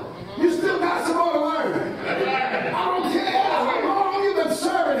Lord. You still got some more to learn. I don't care how long you've been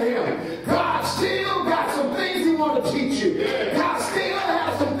serving Him. God still got some things He wants to teach you. God still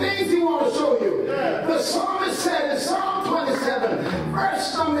has some things He wants to show you. The psalmist said in Psalm 27,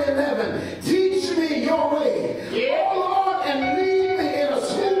 verse number 11, teach me your way, O Lord, and lead me in a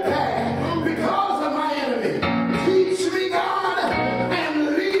smooth path because of my enemy. Teach me, God,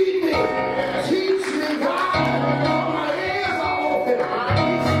 and lead me. Teach me, God, for my ears are open.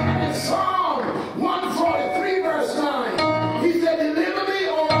 He said in Psalm 143, verse 9, He said, deliver me,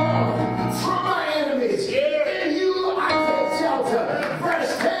 O Lord, from my enemies. In you I take shelter.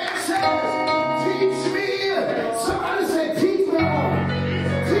 Verse 10 says, teach me. Somebody say, teach me, Lord.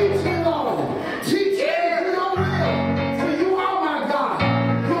 Teach me, Lord. Teach me your will. For you are my God.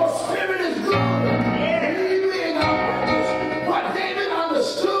 Your spirit is good. Lead me in your purpose. What David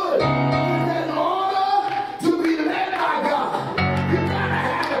understood is that in order to be led by God, you gotta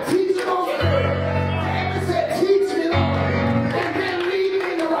have a teachable spirit. David said, teach me, Lord, and then lead me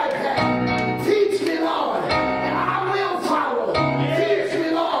in the right path. Teach me, Lord, and I will follow. Teach me,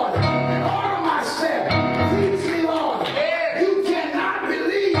 Lord, and order my steps. Teach me, Lord. You cannot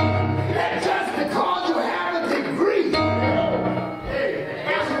believe that just because you have a degree,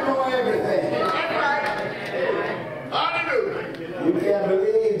 that you know everything. Hallelujah. You can't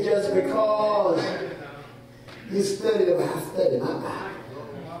believe just because you studied about I studied my Bible.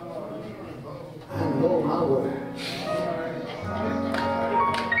 I know my word.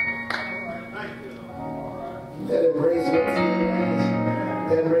 Let him raise your tears.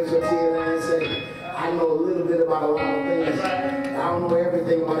 Let him raise your tears and say, I know a little bit about a lot of things. I don't know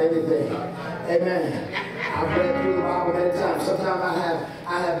everything about anything. Amen. I've read through the Bible many times. Sometimes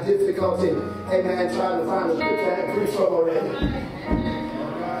I have difficulty, amen, trying to find a scripture I hadn't preached from already.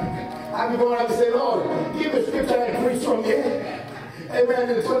 I've been going up and saying, Lord, give me a scripture I hadn't preached from yet. Amen.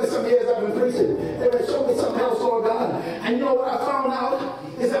 In 20-some years I've been preaching. Amen. Show me something else, Lord God. And you know what I found out?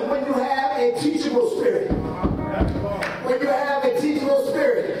 Is that when you have a teachable spirit, when you have a teachable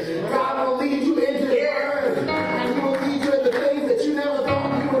spirit, God will lead you into the word. And He will lead you into things that you never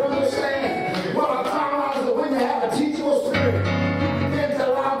thought you would understand. What I found out is that when you have a teachable spirit, you begin to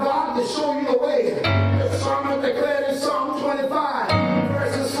allow God to show you the way. The psalmist declared in Psalm 25,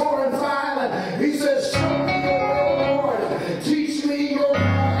 verses 4 and 5, he says, show me your way, Lord. Teach me your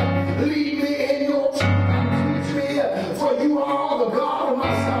path. Lead me in your truth. Teach me, for you are the God of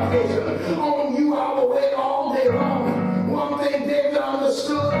my salvation. On you I will wait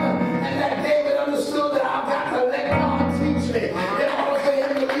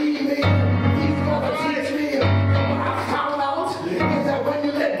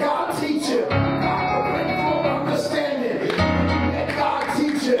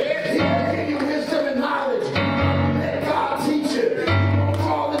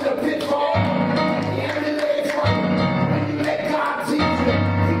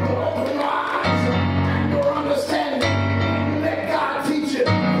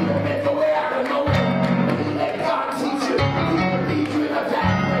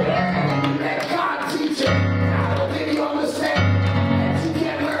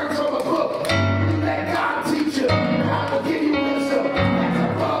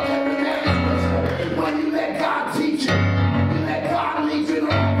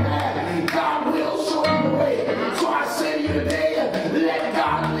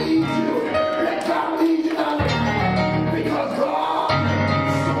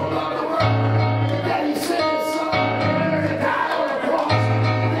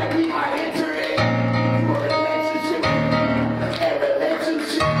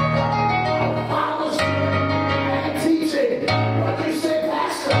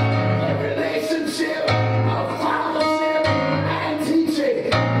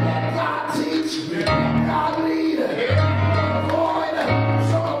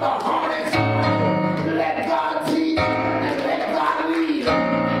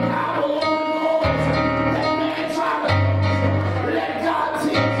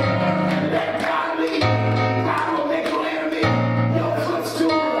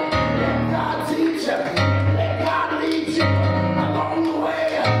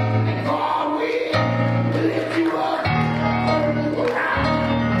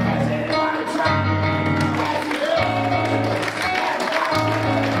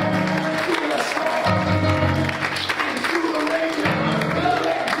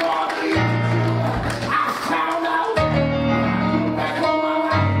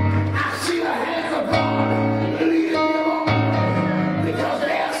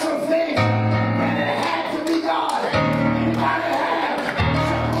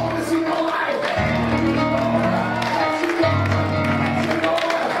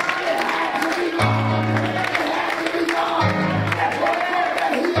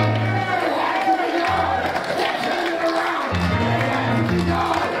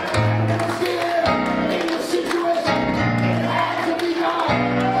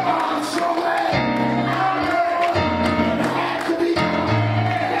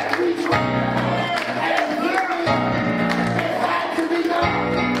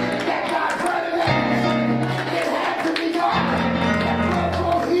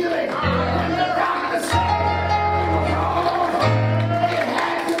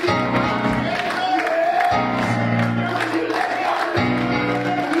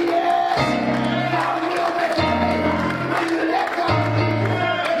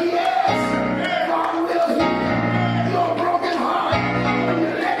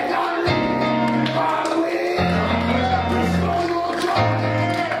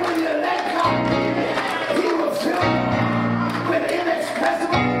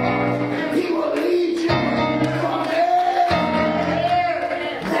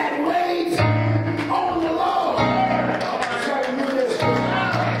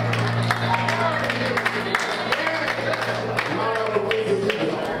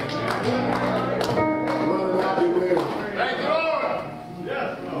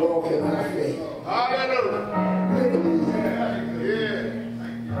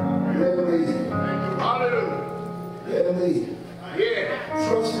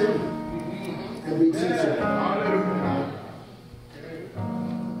be teaching.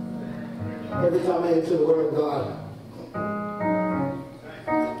 Every time I enter the Word of God,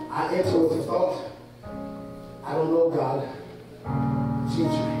 I enter with the thought, I don't know God. Teach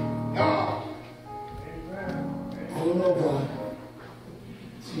me. I don't know God.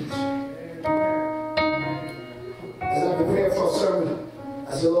 Teach me. As I prepare for a sermon, I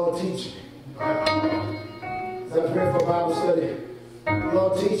say, Lord, teach me. As I prepare for Bible study,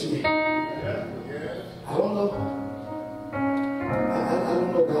 Lord, teach me. I don't know. I don't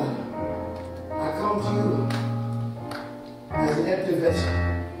know God. I come to you as an empty vessel.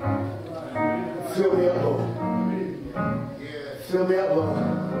 Fill me up, Lord. Fill me up, Lord.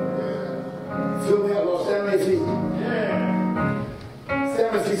 Fill me up, Lord. Stand on your feet. Stand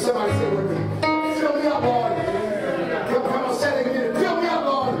on your feet. Somebody say with me. Fill me up, Lord. Come on, say it again. Fill me up,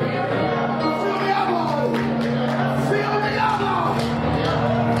 Lord. Fill me up, Lord. Fill me up, Lord.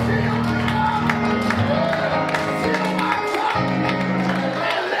 Fill me up. Fill my cup.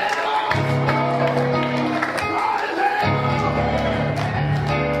 And let it go. Lord, let it go.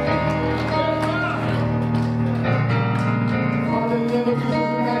 Father, in the name of Jesus,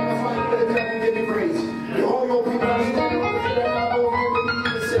 we magnify you, lift up, and give you praise. The Holy Ghost people understand what we're doing now, Lord, what we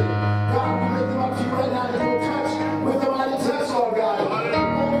need to say. God, we lift them up to you right now. There's no touch with the mighty touch, Lord God.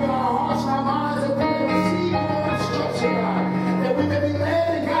 Open our hearts and our minds that we may receive your instruction, God. That we may be led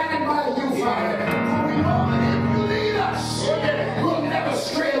and guided by you, Father. For we know that if you lead us, we'll never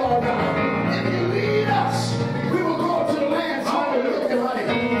stray, Lord God. If you lead us, we will go to the land flowing with milk and honey.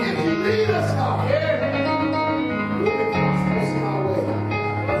 If you lead us, God, we'll be prosperous in our way.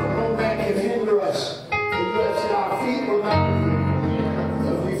 For no man can hinder us. For you have said our feet will not be.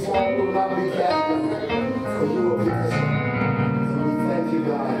 If we fall, we will not be cast down. For you will pick us up. And we thank you,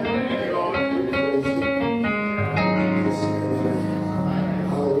 God. We praise you.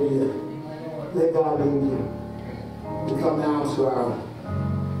 Hallelujah. Let God lead you. We come now to our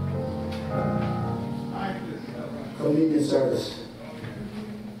communion service.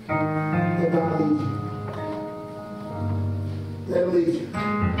 Let God lead you. Let him lead you.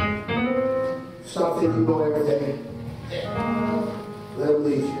 Stop thinking you know everything. Let him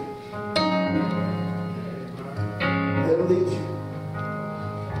lead you. Let him lead you.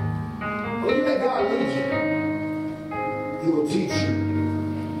 When you let God lead you, he will teach you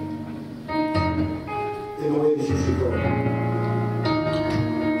in the way that you should go.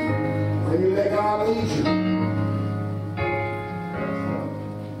 When you let God lead you,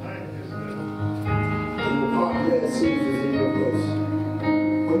 he will part Red Seas in your place.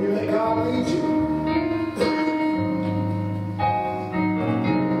 When you let God lead you,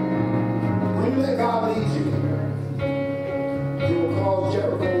 when you let God lead you, he will cause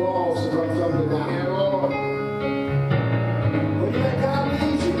Jericho walls to come tumbling down. When you let God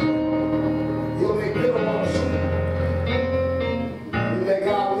lead you, he'll make bitter waters sweet. When you let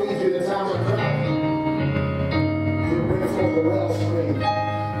God lead you in the time of drought, he'll bring forth a wellspring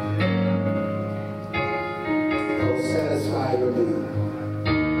that will satisfy your need.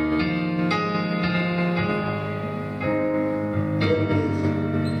 Let him lead you.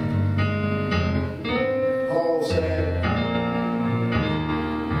 Paul said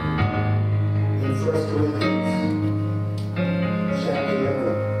in 1 Corinthians chapter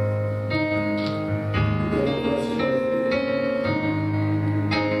 11, beginning verse 23,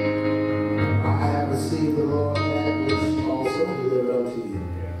 I have received the Lord that which also delivered unto you.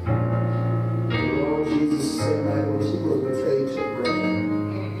 The Lord Jesus, the same night which he was betrayed, took bread.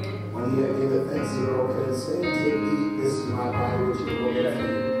 When he had given thanks, he broke it and said, Take, eat, this is my body which is broken for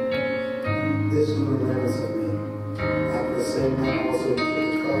you. This do in remembrance of me. After the same night also he took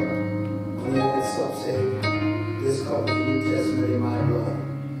the cup. When he had supped, saying, This cup is the New Testament in my blood.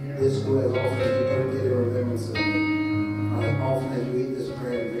 This do as often as you drink it in remembrance of me. As often as you eat this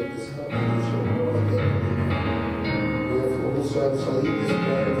bread and drink this cup, you shall know that they will be mine. Wherefore whosoever shall eat this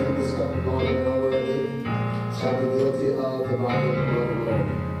bread and drink this cup of God and unworthy shall be guilty of the body and the blood of the Lord.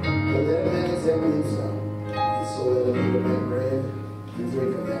 But let a man examine himself, and so let him eat of that bread and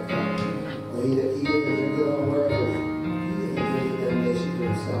drink of that cup. When he that eateth and drinketh unworthily, he that drinketh damnation to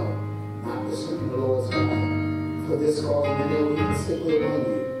himself, not discerning the Lord's body. For this cause many are weak and sickly among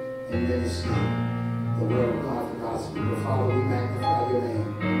you, and many sleep. The word of God for God's people. Father, we magnify your name.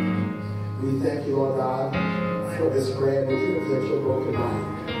 We thank you, Lord God, for this bread which represents your broken body.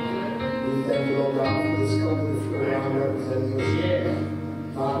 We thank you, Lord God, for this cup of the fruit around representing your spirit.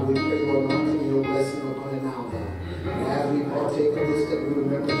 God, we pray, Lord, anointing your blessing upon it now, God. And as we partake of this, that we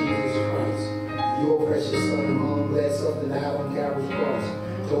remember Jesus Christ, your precious Son, who bled, suffered, and died on Calvary's cross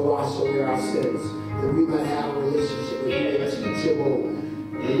to wash away our sins, that we might have a relationship with you, a teachable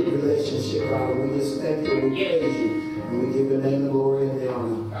relationship relationship, God. We just thank you, we praise you, and we give your name the glory and the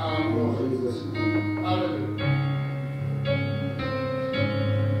honor. Lord Jesus. Hallelujah.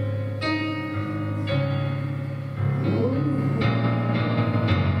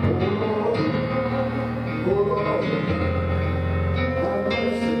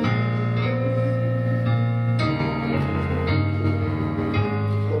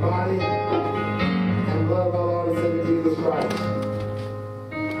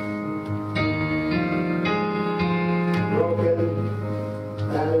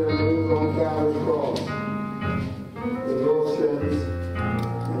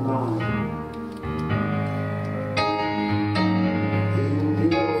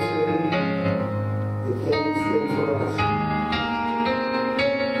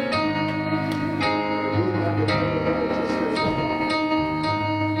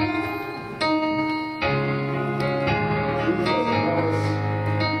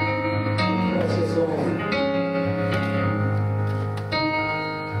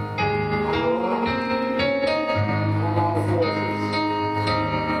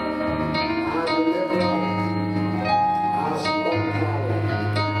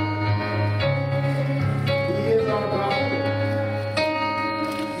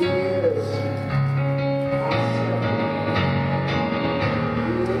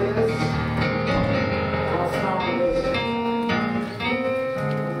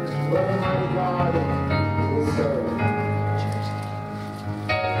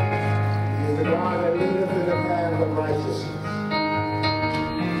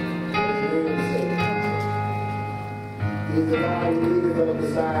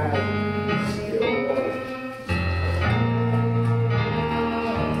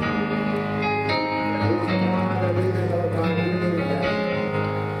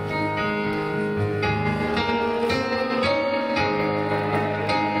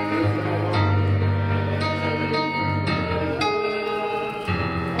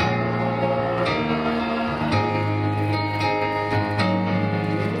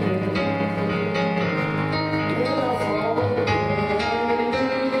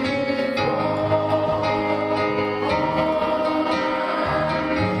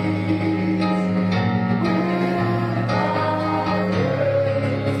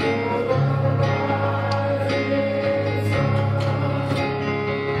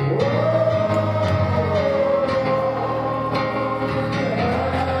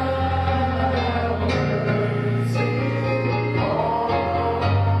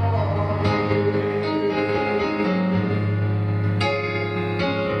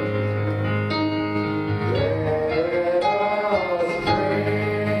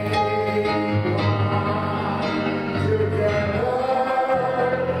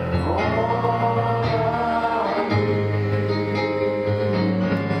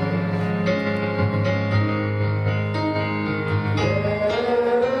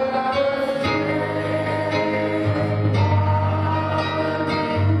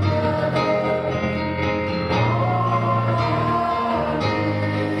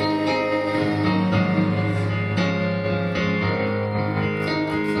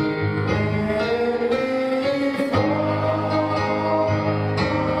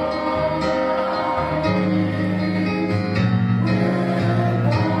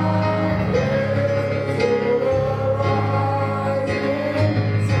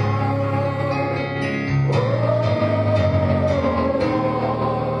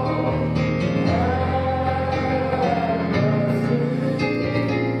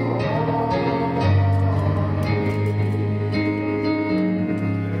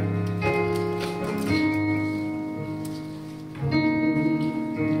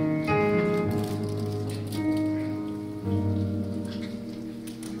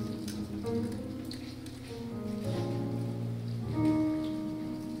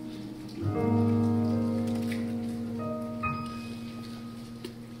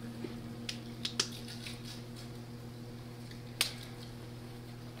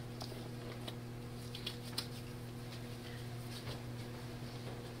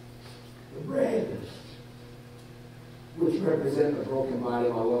 which represent the broken body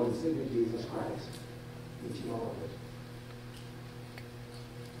of our Lord and Savior Jesus Christ. Each and all of it.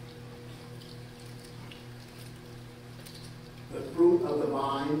 The fruit of the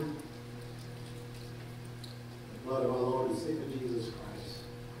vine, the blood of our Lord and Savior Jesus Christ.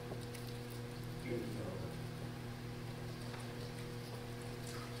 Each and all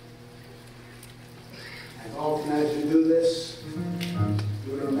of it. As often as you do this,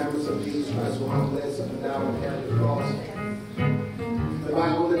 you will remember of Jesus Christ who hung his up and down and carried the cross. The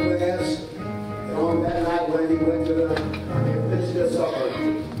Bible declares that on that night when he went to the finished the supper,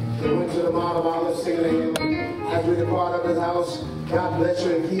 they went come out and sing to him. As we depart of his house, God bless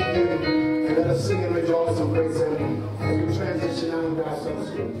you and keep you. And let us sing and rejoice and praise him as we transition out into our Sunday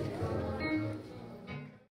school.